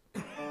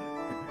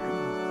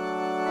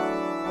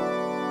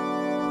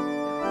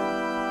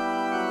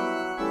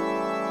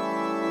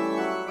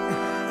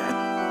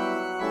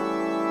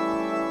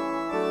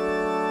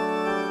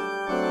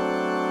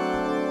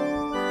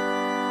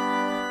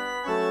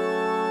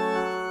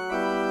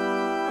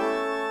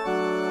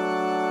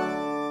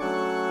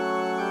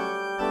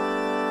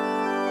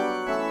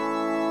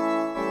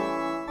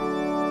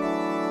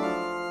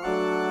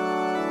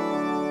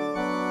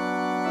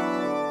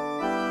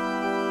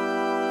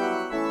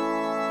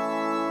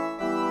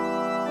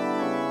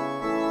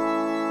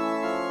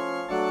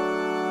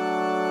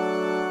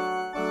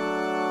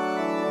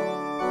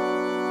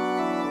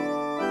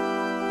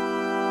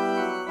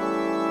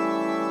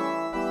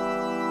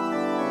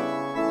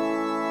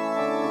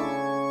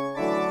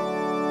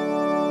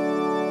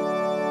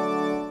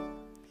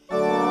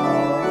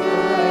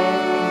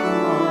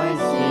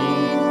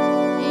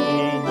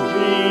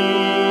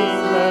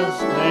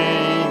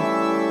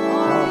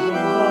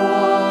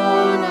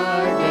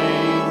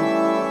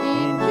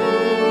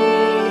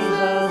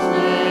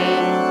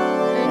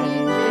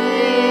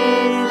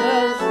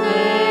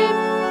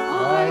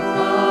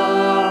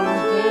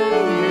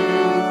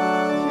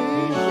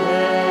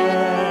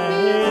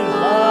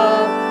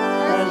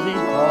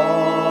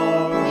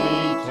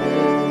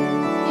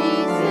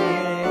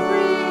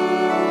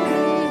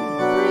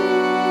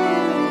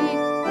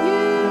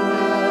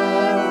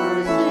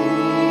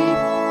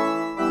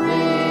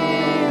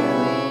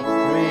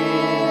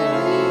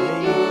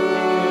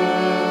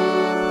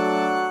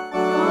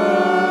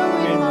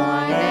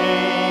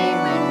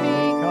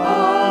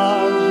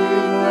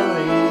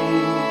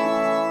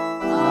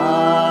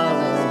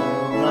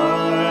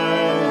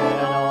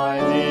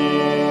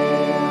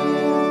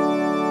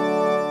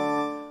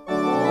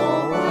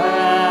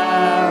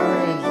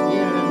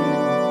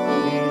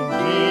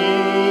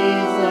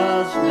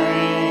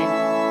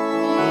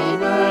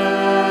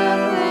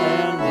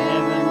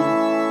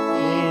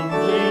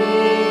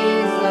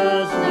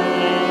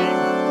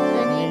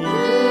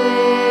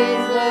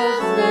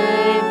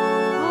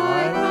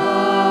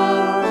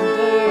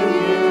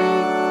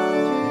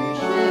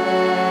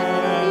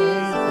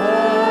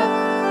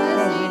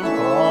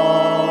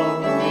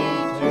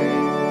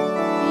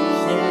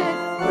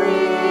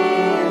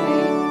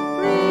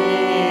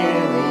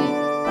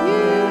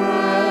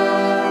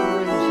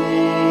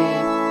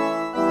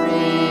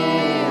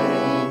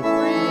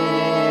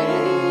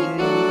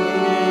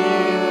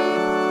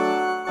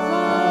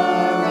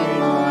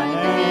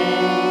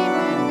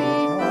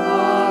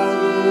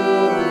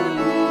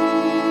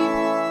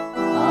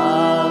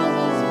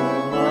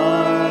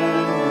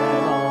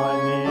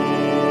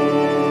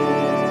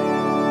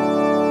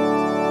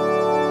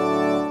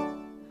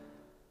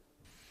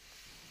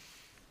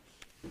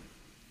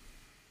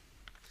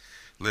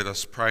 Let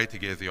us pray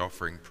together the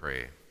offering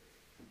prayer.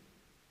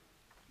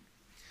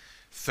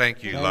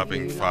 Thank you,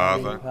 loving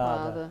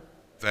Father,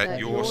 that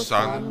your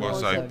Son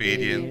was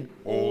obedient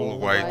all the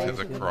way to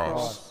the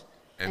cross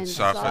and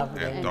suffered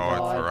and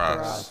died for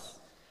us.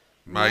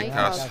 Make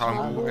us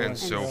humble and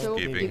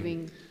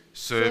self-giving,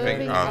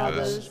 serving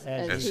others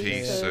as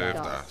he served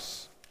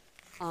us.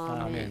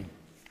 Amen.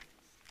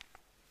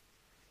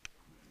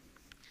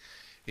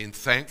 In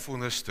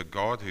thankfulness to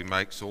God who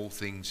makes all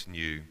things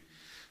new,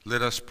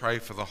 let us pray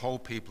for the whole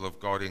people of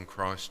God in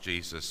Christ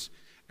Jesus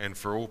and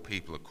for all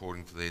people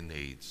according to their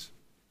needs.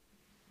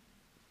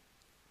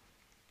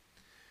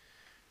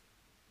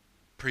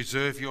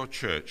 Preserve your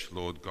church,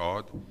 Lord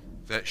God,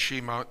 that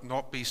she might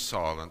not be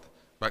silent,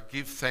 but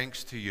give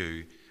thanks to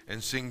you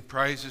and sing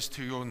praises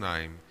to your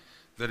name,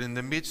 that in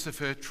the midst of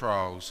her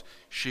trials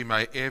she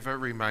may ever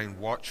remain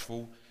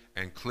watchful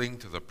and cling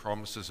to the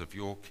promises of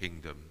your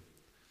kingdom.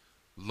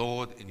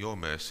 Lord, in your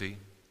mercy,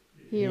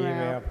 Hear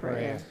our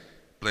prayer.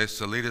 bless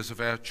the leaders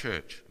of our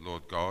church,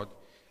 Lord God,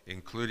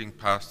 including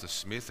Pastor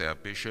Smith, our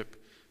bishop,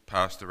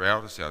 Pastor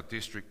Aldous, our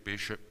district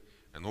bishop,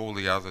 and all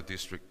the other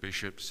district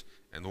bishops,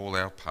 and all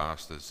our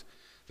pastors,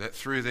 that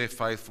through their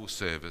faithful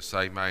service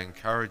they may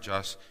encourage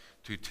us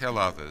to tell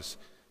others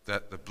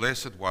that the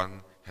Blessed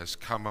One has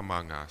come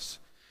among us,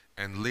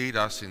 and lead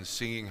us in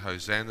singing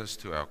hosannas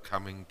to our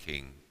coming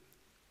King.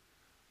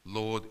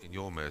 Lord, in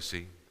your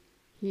mercy,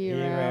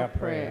 Hear our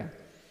prayer.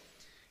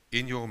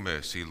 in your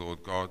mercy,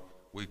 Lord God,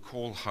 we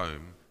call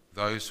home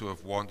those who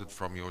have wandered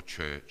from your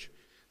church,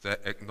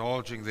 that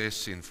acknowledging their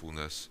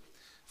sinfulness,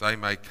 they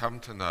may come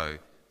to know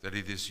that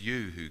it is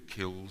you who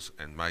kills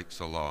and makes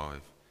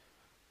alive,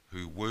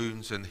 who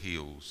wounds and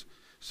heals,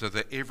 so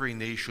that every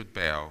knee should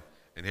bow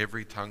and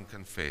every tongue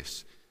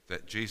confess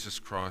that Jesus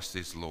Christ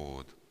is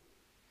Lord.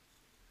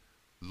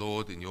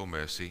 Lord, in your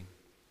mercy,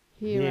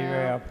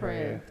 Hear our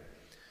prayer.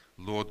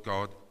 Lord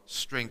God,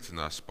 strengthen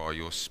us by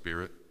your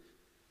Spirit,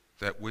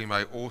 that we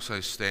may also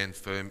stand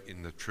firm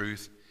in the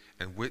truth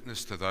and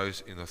witness to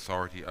those in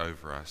authority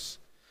over us.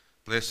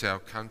 Bless our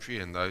country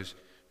and those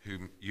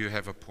whom you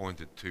have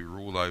appointed to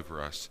rule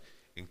over us,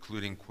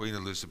 including Queen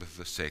Elizabeth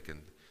II,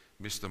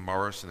 Mr.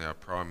 Morrison, our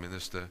Prime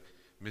Minister,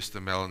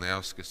 Mr.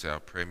 Malinowskis, our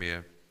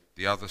Premier,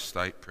 the other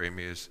state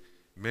premiers,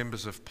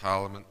 members of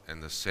Parliament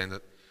and the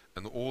Senate,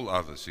 and all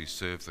others who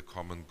serve the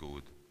common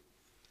good.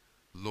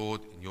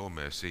 Lord, in your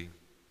mercy,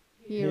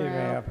 Hear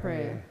our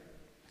prayer.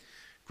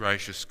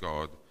 gracious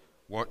God,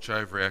 watch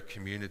over our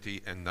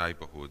community and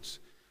neighbourhoods.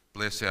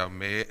 Bless our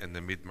Mayor and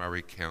the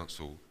Mid-Murray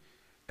Council,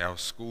 our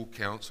school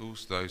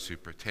councils, those who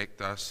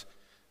protect us,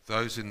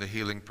 those in the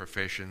healing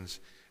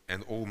professions,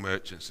 and all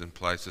merchants and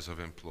places of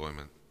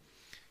employment.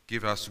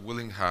 Give us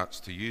willing hearts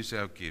to use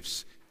our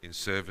gifts in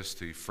service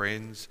to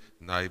friends,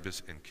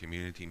 neighbours, and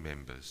community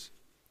members.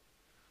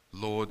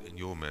 Lord, in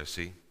your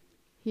mercy,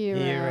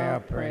 Hear our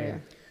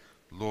prayer.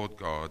 Lord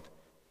God,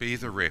 be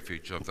the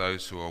refuge of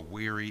those who are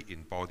weary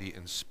in body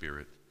and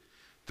spirit.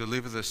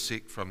 Deliver the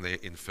sick from their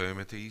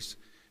infirmities.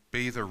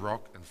 Be the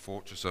rock and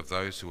fortress of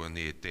those who are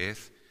near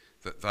death,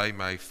 that they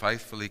may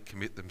faithfully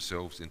commit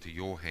themselves into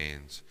your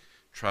hands,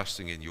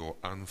 trusting in your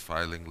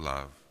unfailing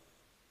love.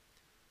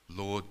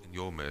 Lord, in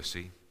your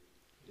mercy,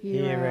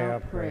 Hear our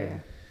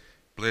prayer.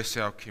 bless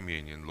our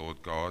communion,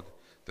 Lord God,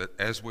 that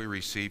as we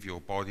receive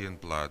your body and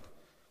blood,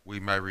 we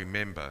may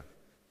remember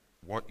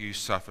what you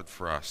suffered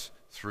for us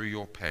through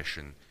your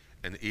passion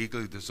and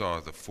eagerly desire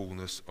the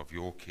fullness of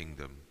your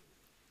kingdom.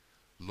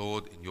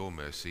 Lord, in your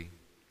mercy,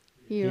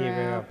 Hear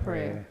our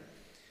prayer.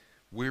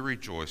 we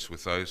rejoice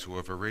with those who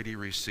have already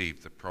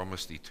received the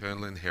promised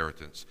eternal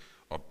inheritance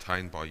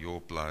obtained by your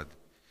blood.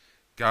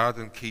 Guard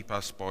and keep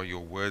us by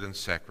your word and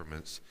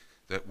sacraments,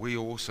 that we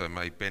also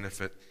may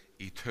benefit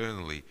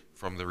eternally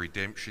from the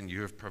redemption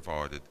you have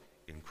provided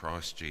in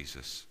Christ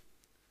Jesus.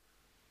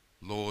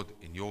 Lord,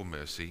 in your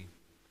mercy,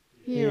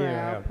 Hear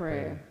our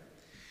prayer.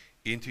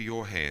 into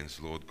your hands,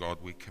 Lord God,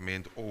 we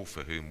commend all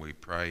for whom we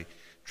pray,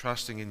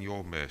 trusting in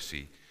your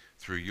mercy,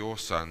 through your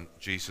Son,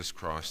 Jesus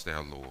Christ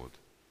our Lord.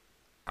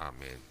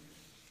 Amen.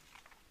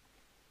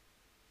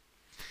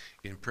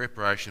 In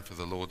preparation for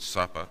the Lord's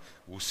Supper,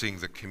 we'll sing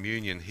the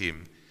communion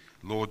hymn,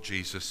 Lord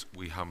Jesus,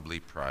 we humbly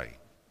pray.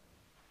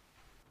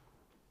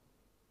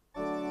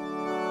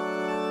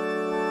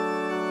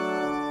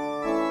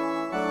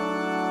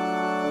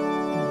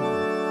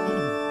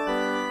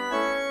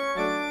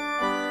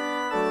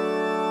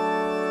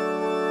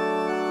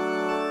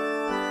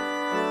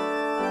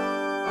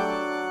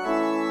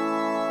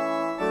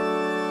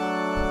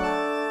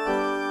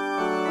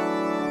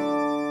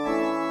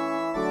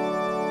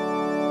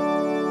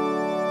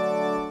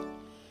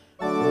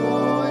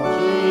 Lord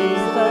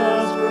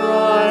Jesus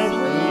Christ,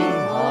 we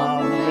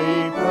humbly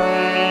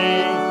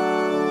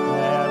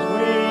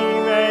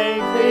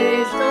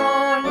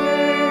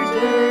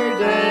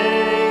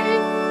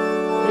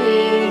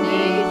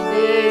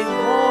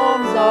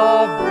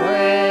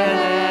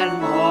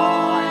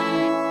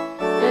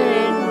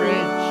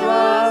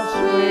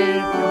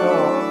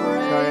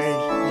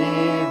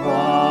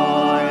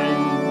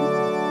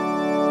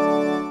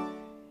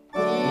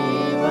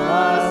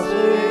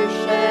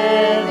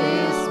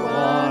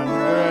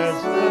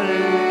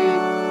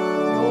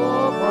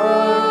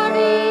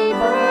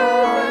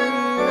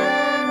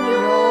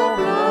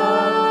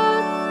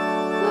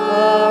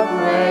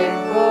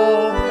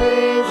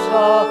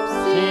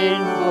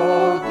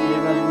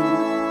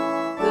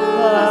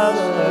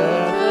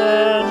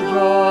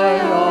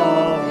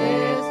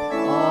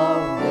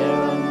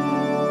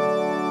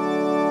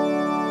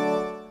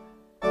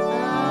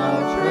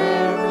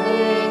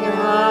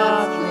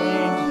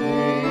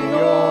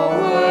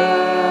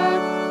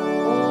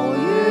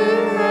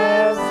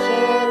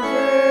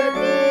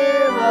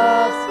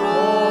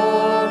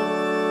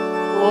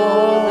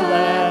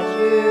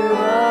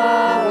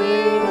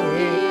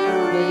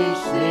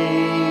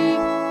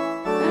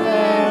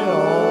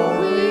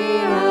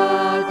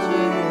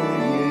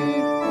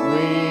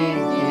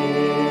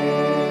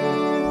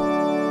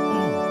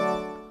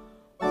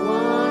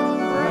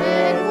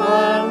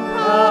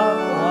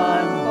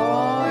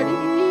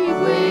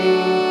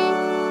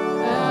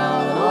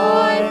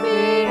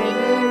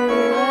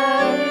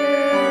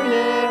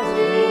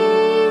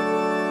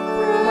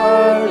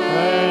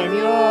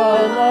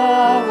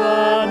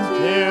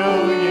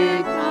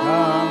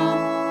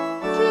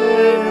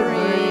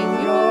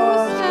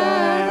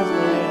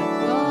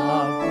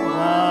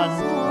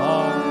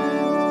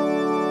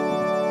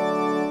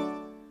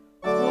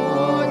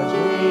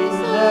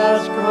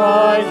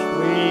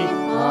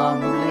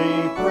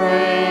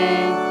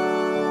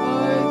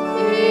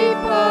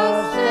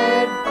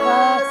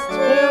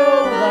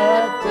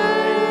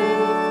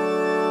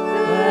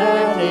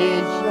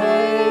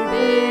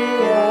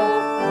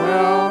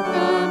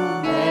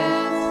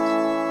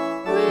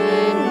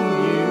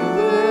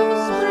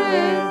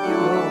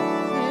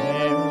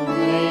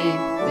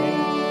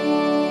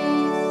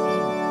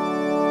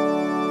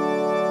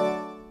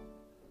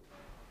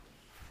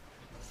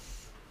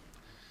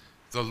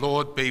The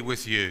Lord be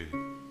with you.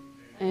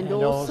 And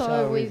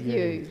also with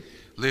you.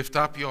 Lift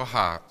up your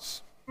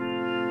hearts. We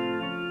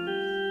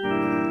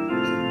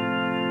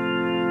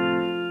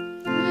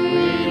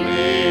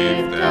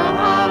lift our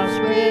hearts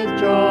with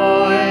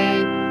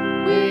joy.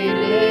 We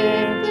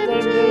lift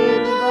them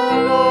to the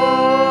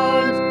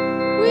Lord.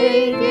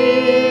 We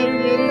give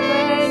you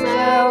thanks,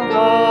 our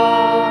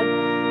God,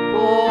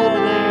 for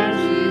that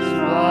is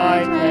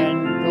right and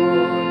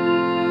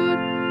good.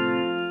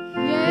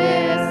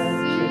 Yes,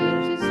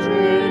 it is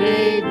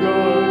truly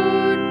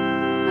good,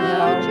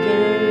 our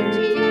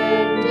duty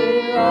and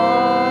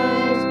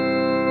delight,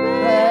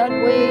 that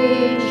we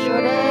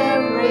should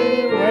everywhere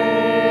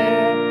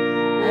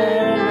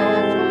and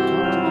at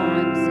all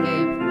times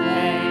give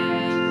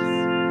thanks.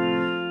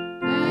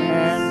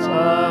 And so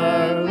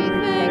we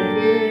thank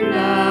you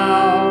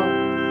now,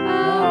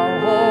 our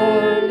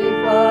Holy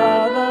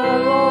Father,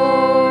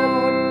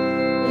 Lord,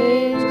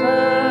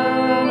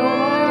 eternal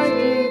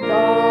mighty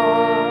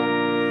God,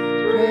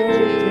 through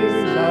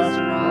Jesus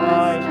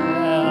Christ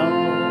our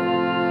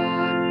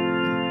Lord,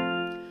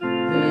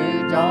 who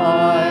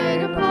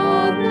died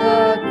upon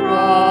the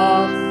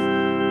cross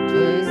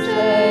to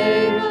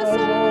save us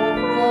all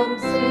from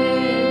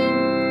sin,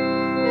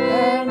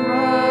 and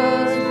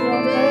rose from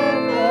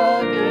death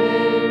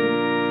again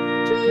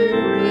to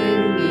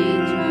bring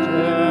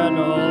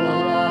eternal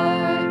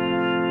life.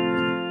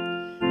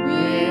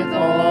 With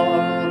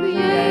all the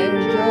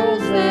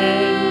angels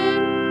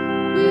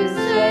and with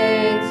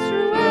saints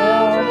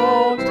throughout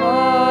all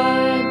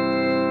time,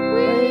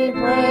 we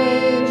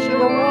praise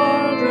your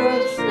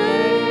wondrous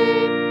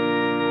name,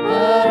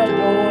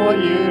 adore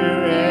you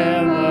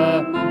evermore.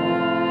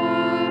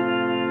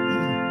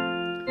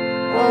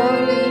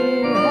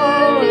 Holy,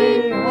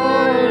 holy,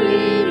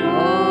 holy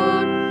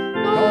Lord,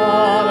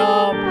 God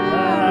of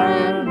power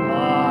and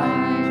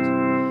might,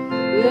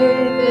 you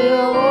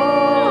fill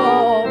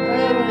all of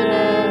heaven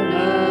and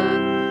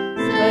earth.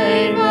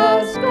 Save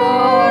us,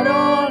 God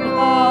on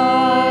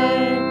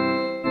high.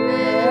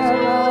 Let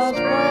us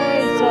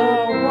praise the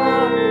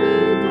one who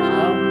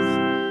comes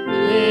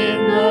in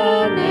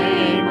the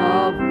name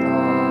of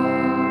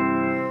God.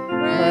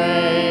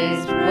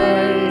 Praise,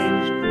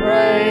 praise,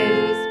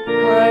 praise,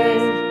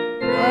 praise,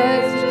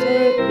 praise to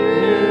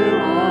you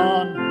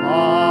on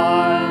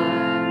high.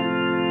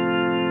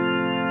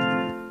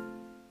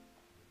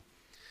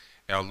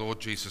 Our Lord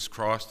Jesus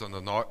Christ, on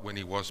the night when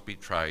he was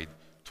betrayed,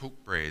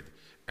 took bread,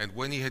 and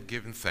when he had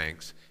given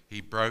thanks,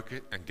 he broke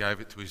it and gave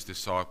it to his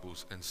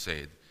disciples and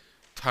said,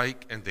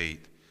 "Take and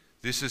eat.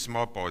 This is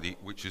my body,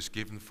 which is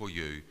given for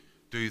you.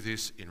 Do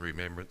this in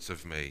remembrance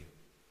of me."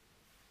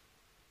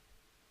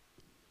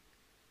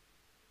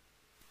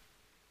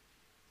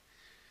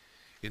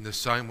 In the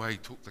same way he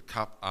took the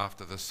cup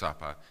after the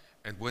supper,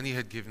 and when he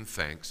had given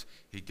thanks,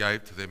 he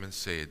gave to them and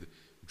said,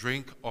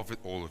 "Drink of it,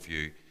 all of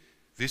you.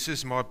 This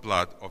is my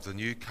blood of the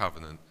new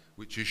covenant,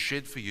 which is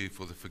shed for you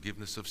for the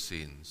forgiveness of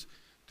sins.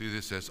 Do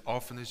this as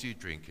often as you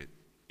drink it,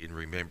 in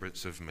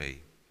remembrance of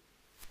me."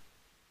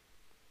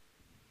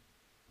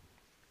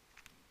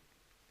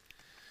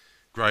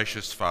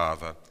 Gracious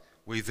Father,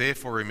 we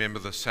therefore remember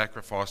the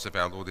sacrifice of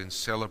our Lord in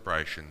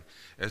celebration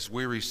as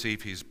we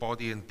receive his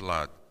body and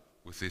blood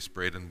with this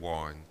bread and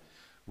wine.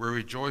 We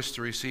rejoice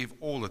to receive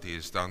all that he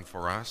has done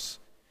for us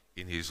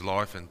in his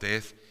life and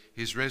death,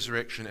 his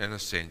resurrection and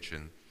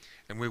ascension,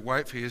 and we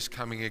wait for his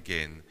coming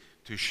again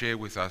to share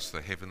with us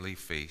the heavenly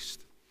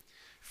feast.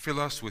 Fill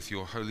us with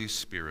your Holy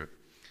Spirit,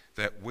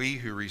 that we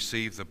who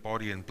receive the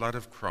body and blood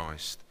of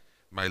Christ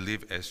may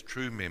live as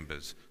true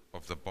members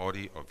of the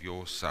body of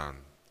your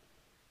Son.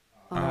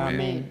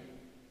 Amen.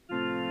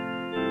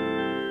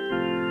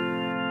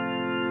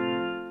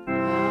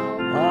 Our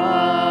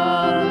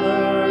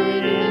Father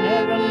in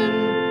heaven,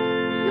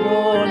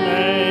 your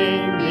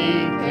name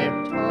be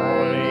kept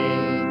holy.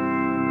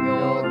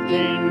 Your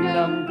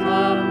kingdom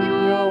come,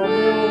 your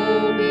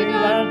will be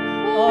done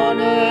on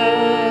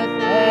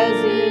earth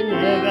as in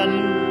heaven.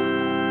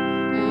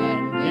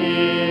 And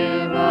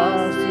give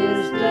us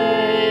this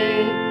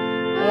day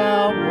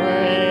our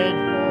bread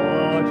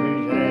for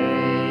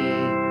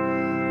today.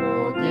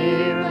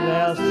 Forgive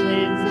our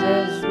sins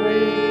as we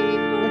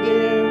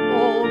forgive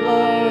all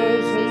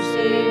those who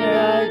sin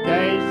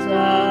against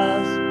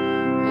us.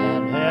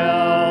 And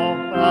help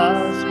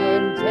us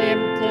when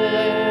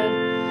tempted,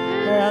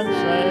 and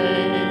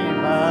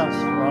save us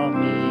from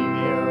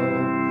evil.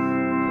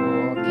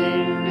 For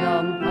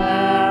kingdom,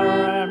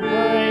 power, and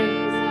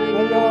praise, O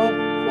Lord,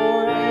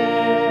 forever.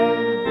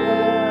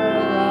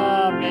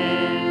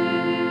 Amen.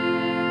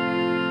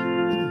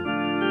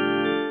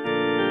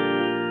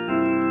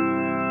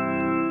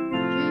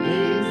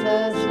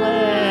 Jesus,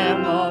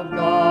 Lamb of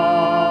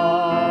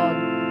God,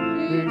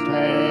 who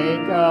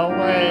take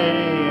away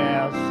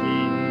our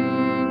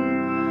sin,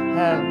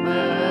 have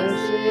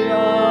mercy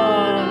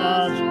on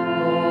us,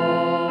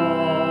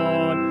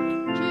 Lord.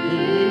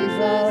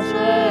 Jesus,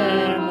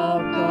 Lamb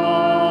of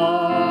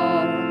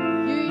God,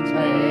 you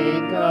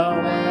take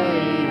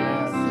away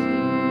our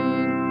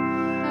sin,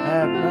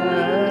 have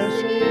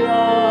mercy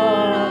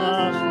on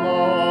us,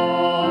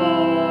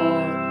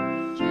 Lord.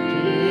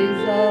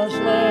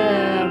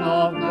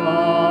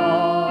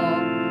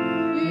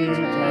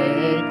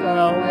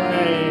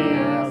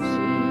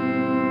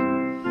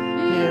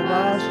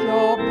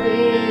 your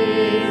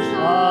peace.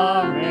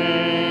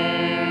 Amen.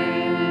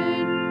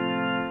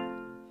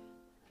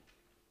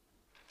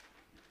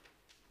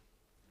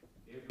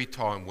 Every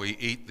time we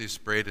eat this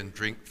bread and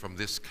drink from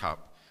this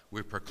cup,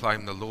 we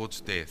proclaim the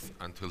Lord's death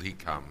until he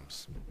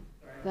comes.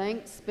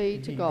 Thanks be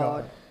to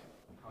God.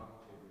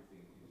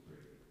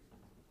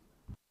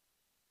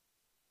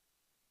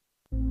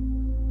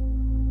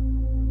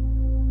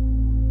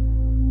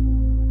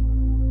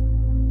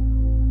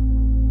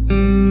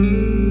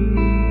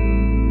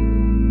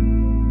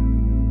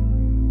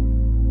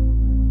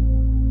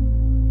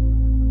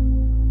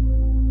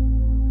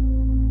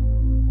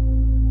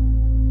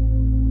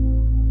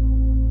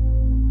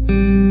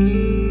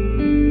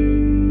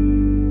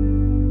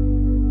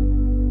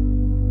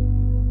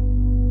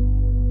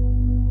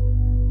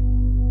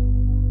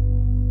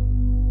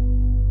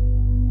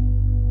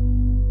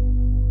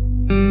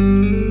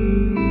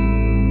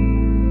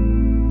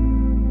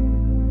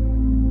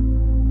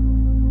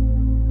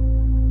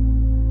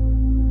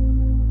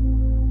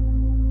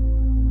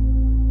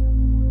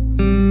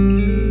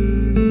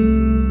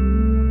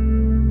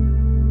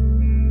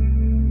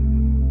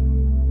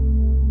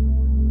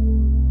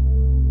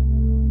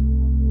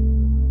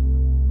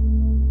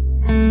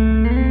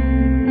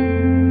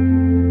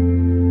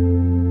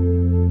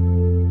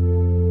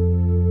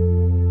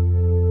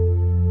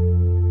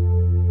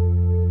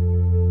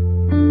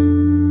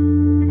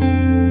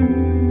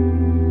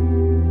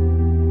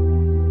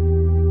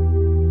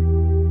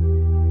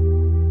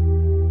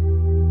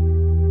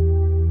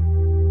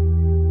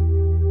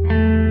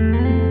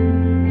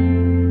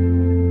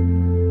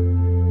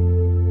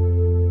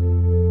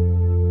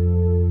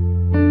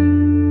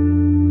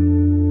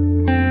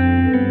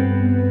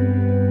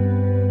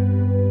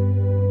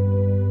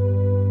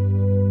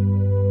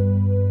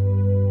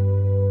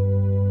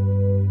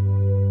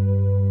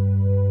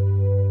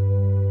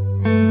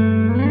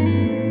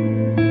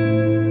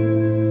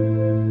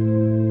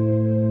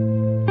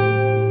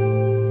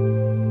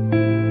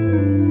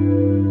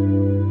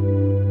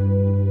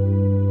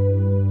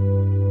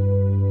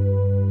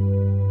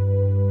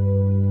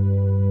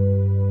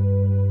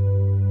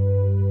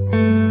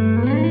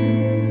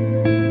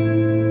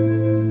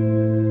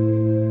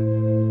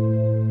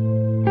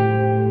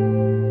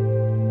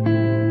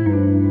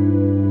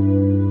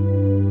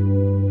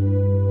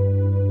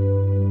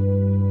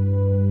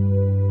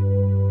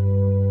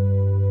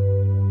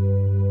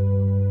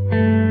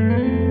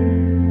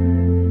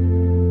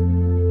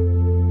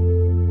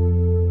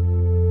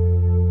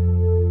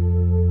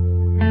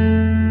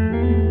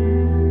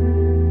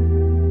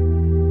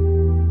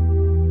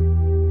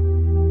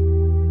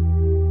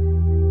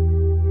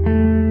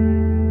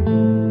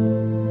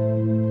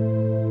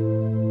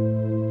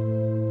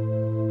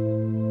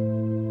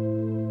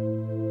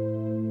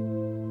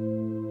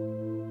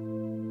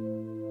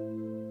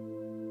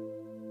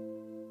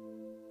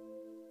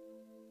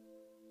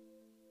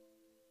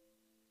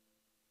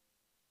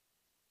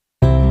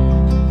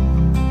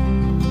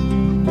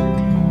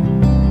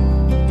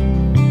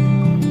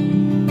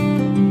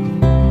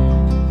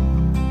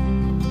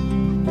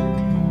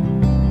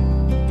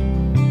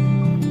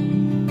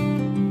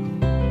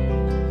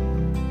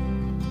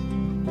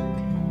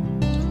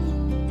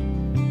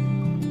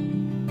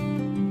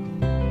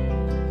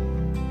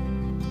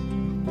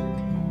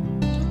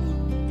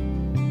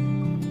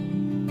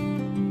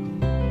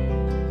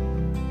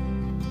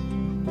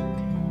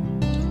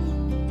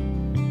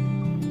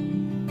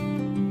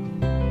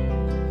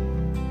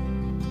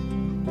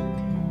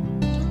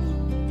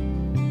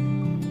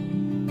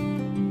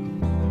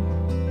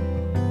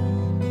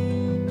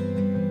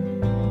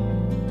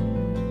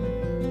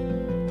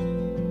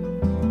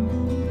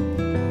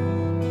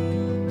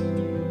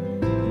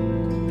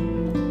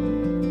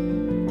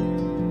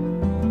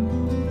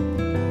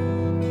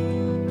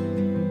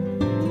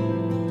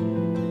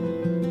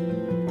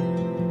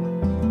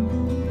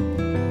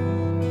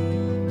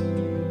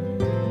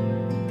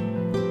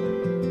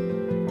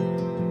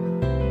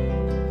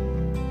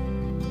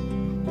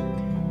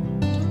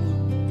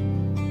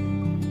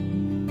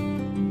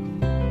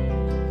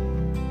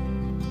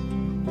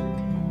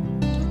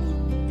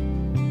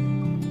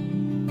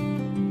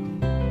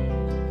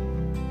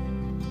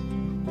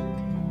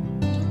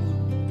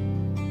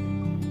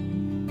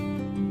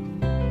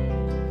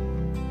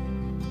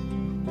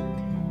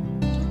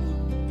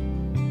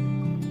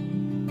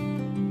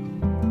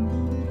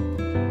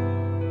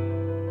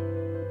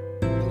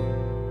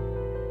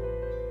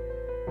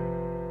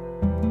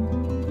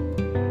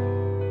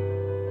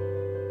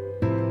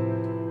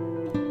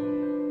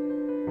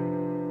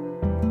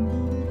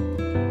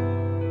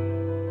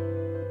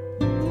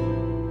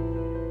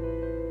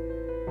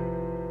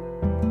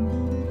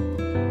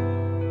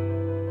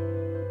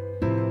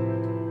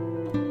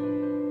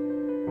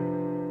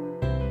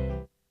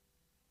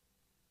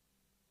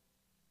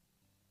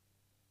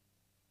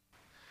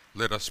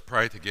 Let us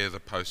pray together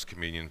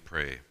post-communion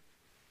prayer.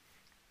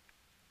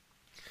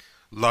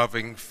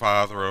 Loving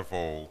Father of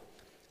all,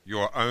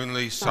 your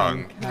only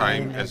Son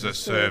came as a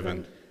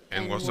servant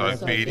and was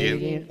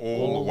obedient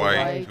all the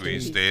way to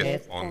his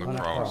death on the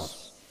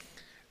cross.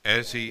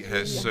 as he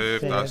has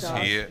served us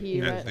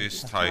here at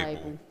this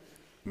table.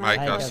 Make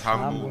us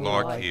humble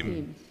like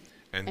him,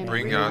 and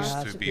bring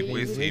us to be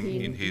with him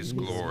in his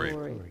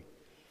glory.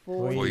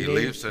 For he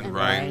lives and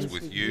reigns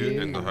with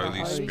you and the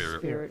Holy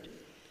Spirit,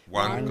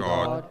 one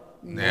God,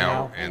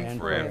 now and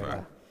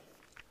forever.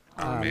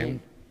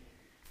 Amen.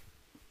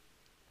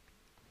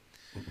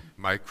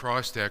 May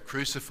Christ, our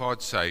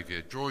crucified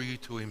Saviour, draw you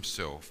to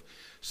himself,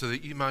 so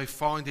that you may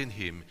find in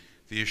him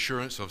the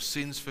assurance of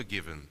sins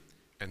forgiven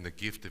and the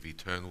gift of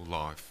eternal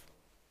life.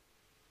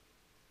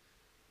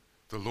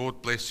 The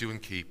Lord bless you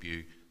and keep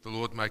you. The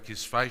Lord make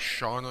his face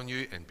shine on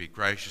you and be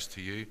gracious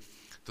to you.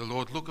 The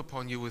Lord look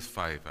upon you with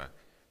favour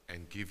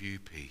and give you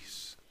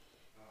peace.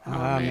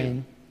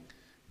 Amen.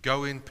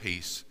 Go in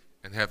peace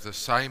and have the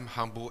same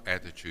humble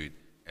attitude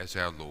as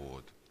our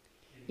Lord.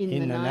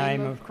 In the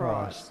name of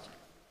Christ.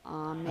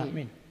 Amen.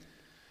 Amen.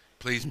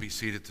 Please be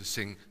seated to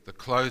sing the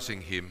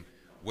closing hymn,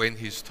 When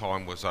His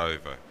Time Was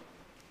Over.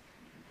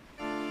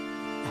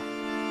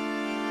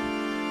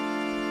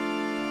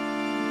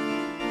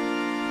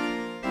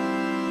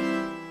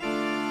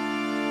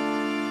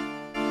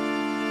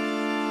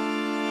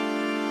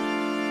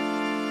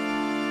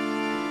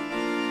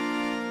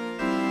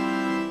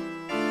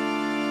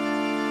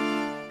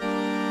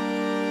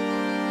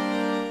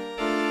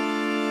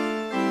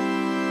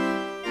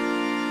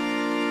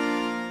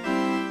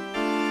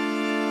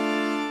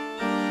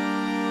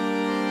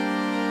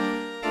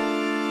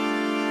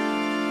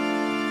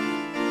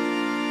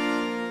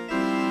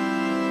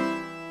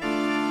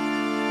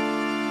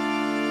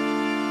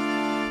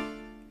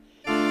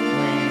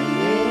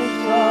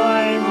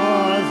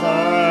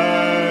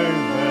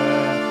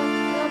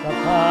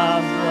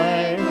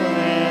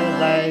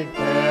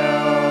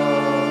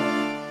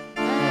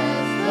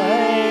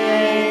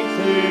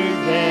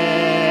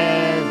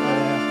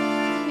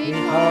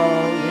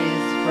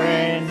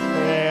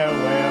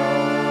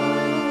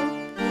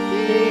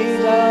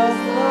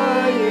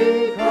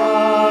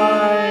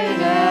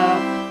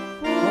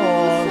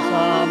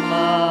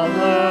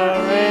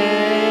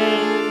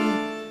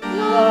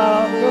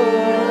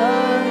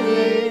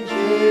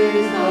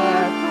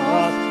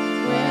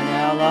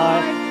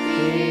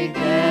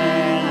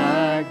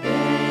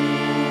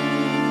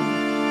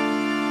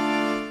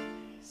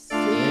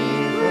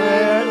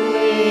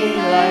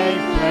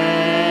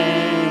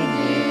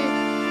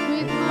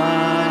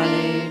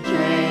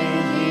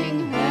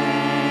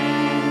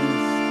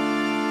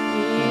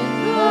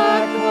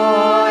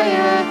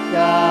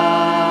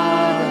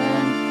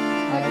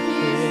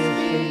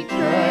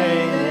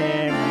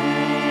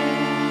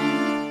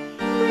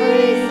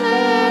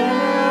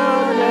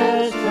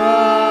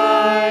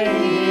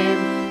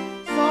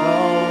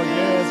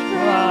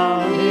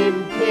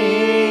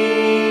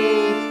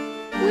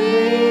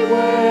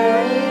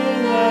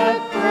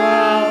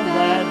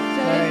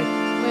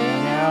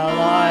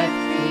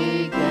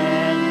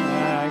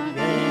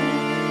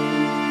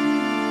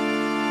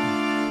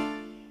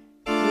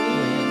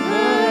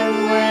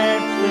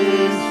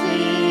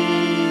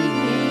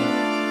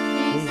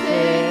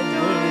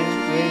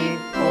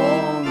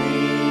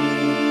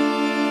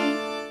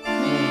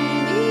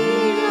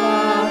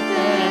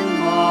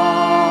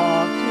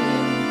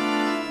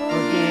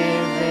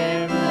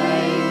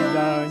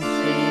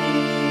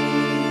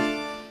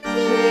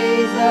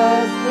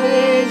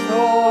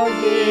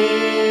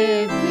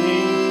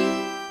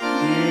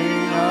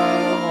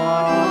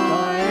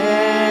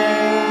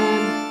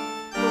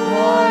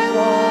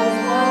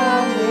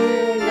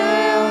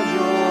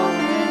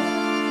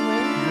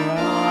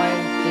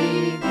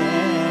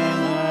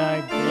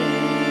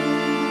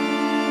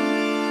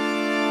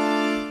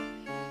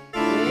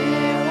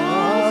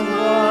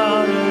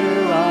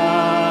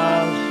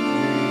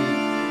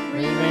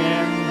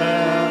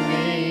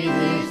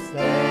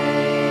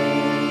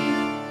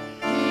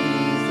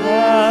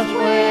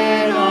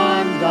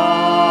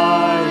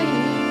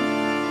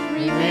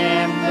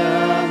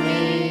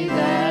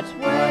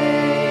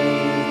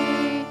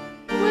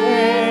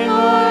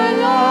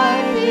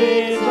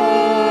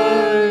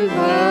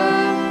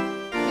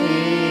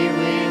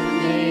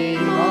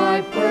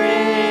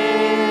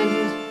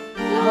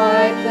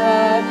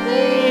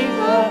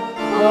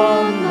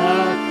 On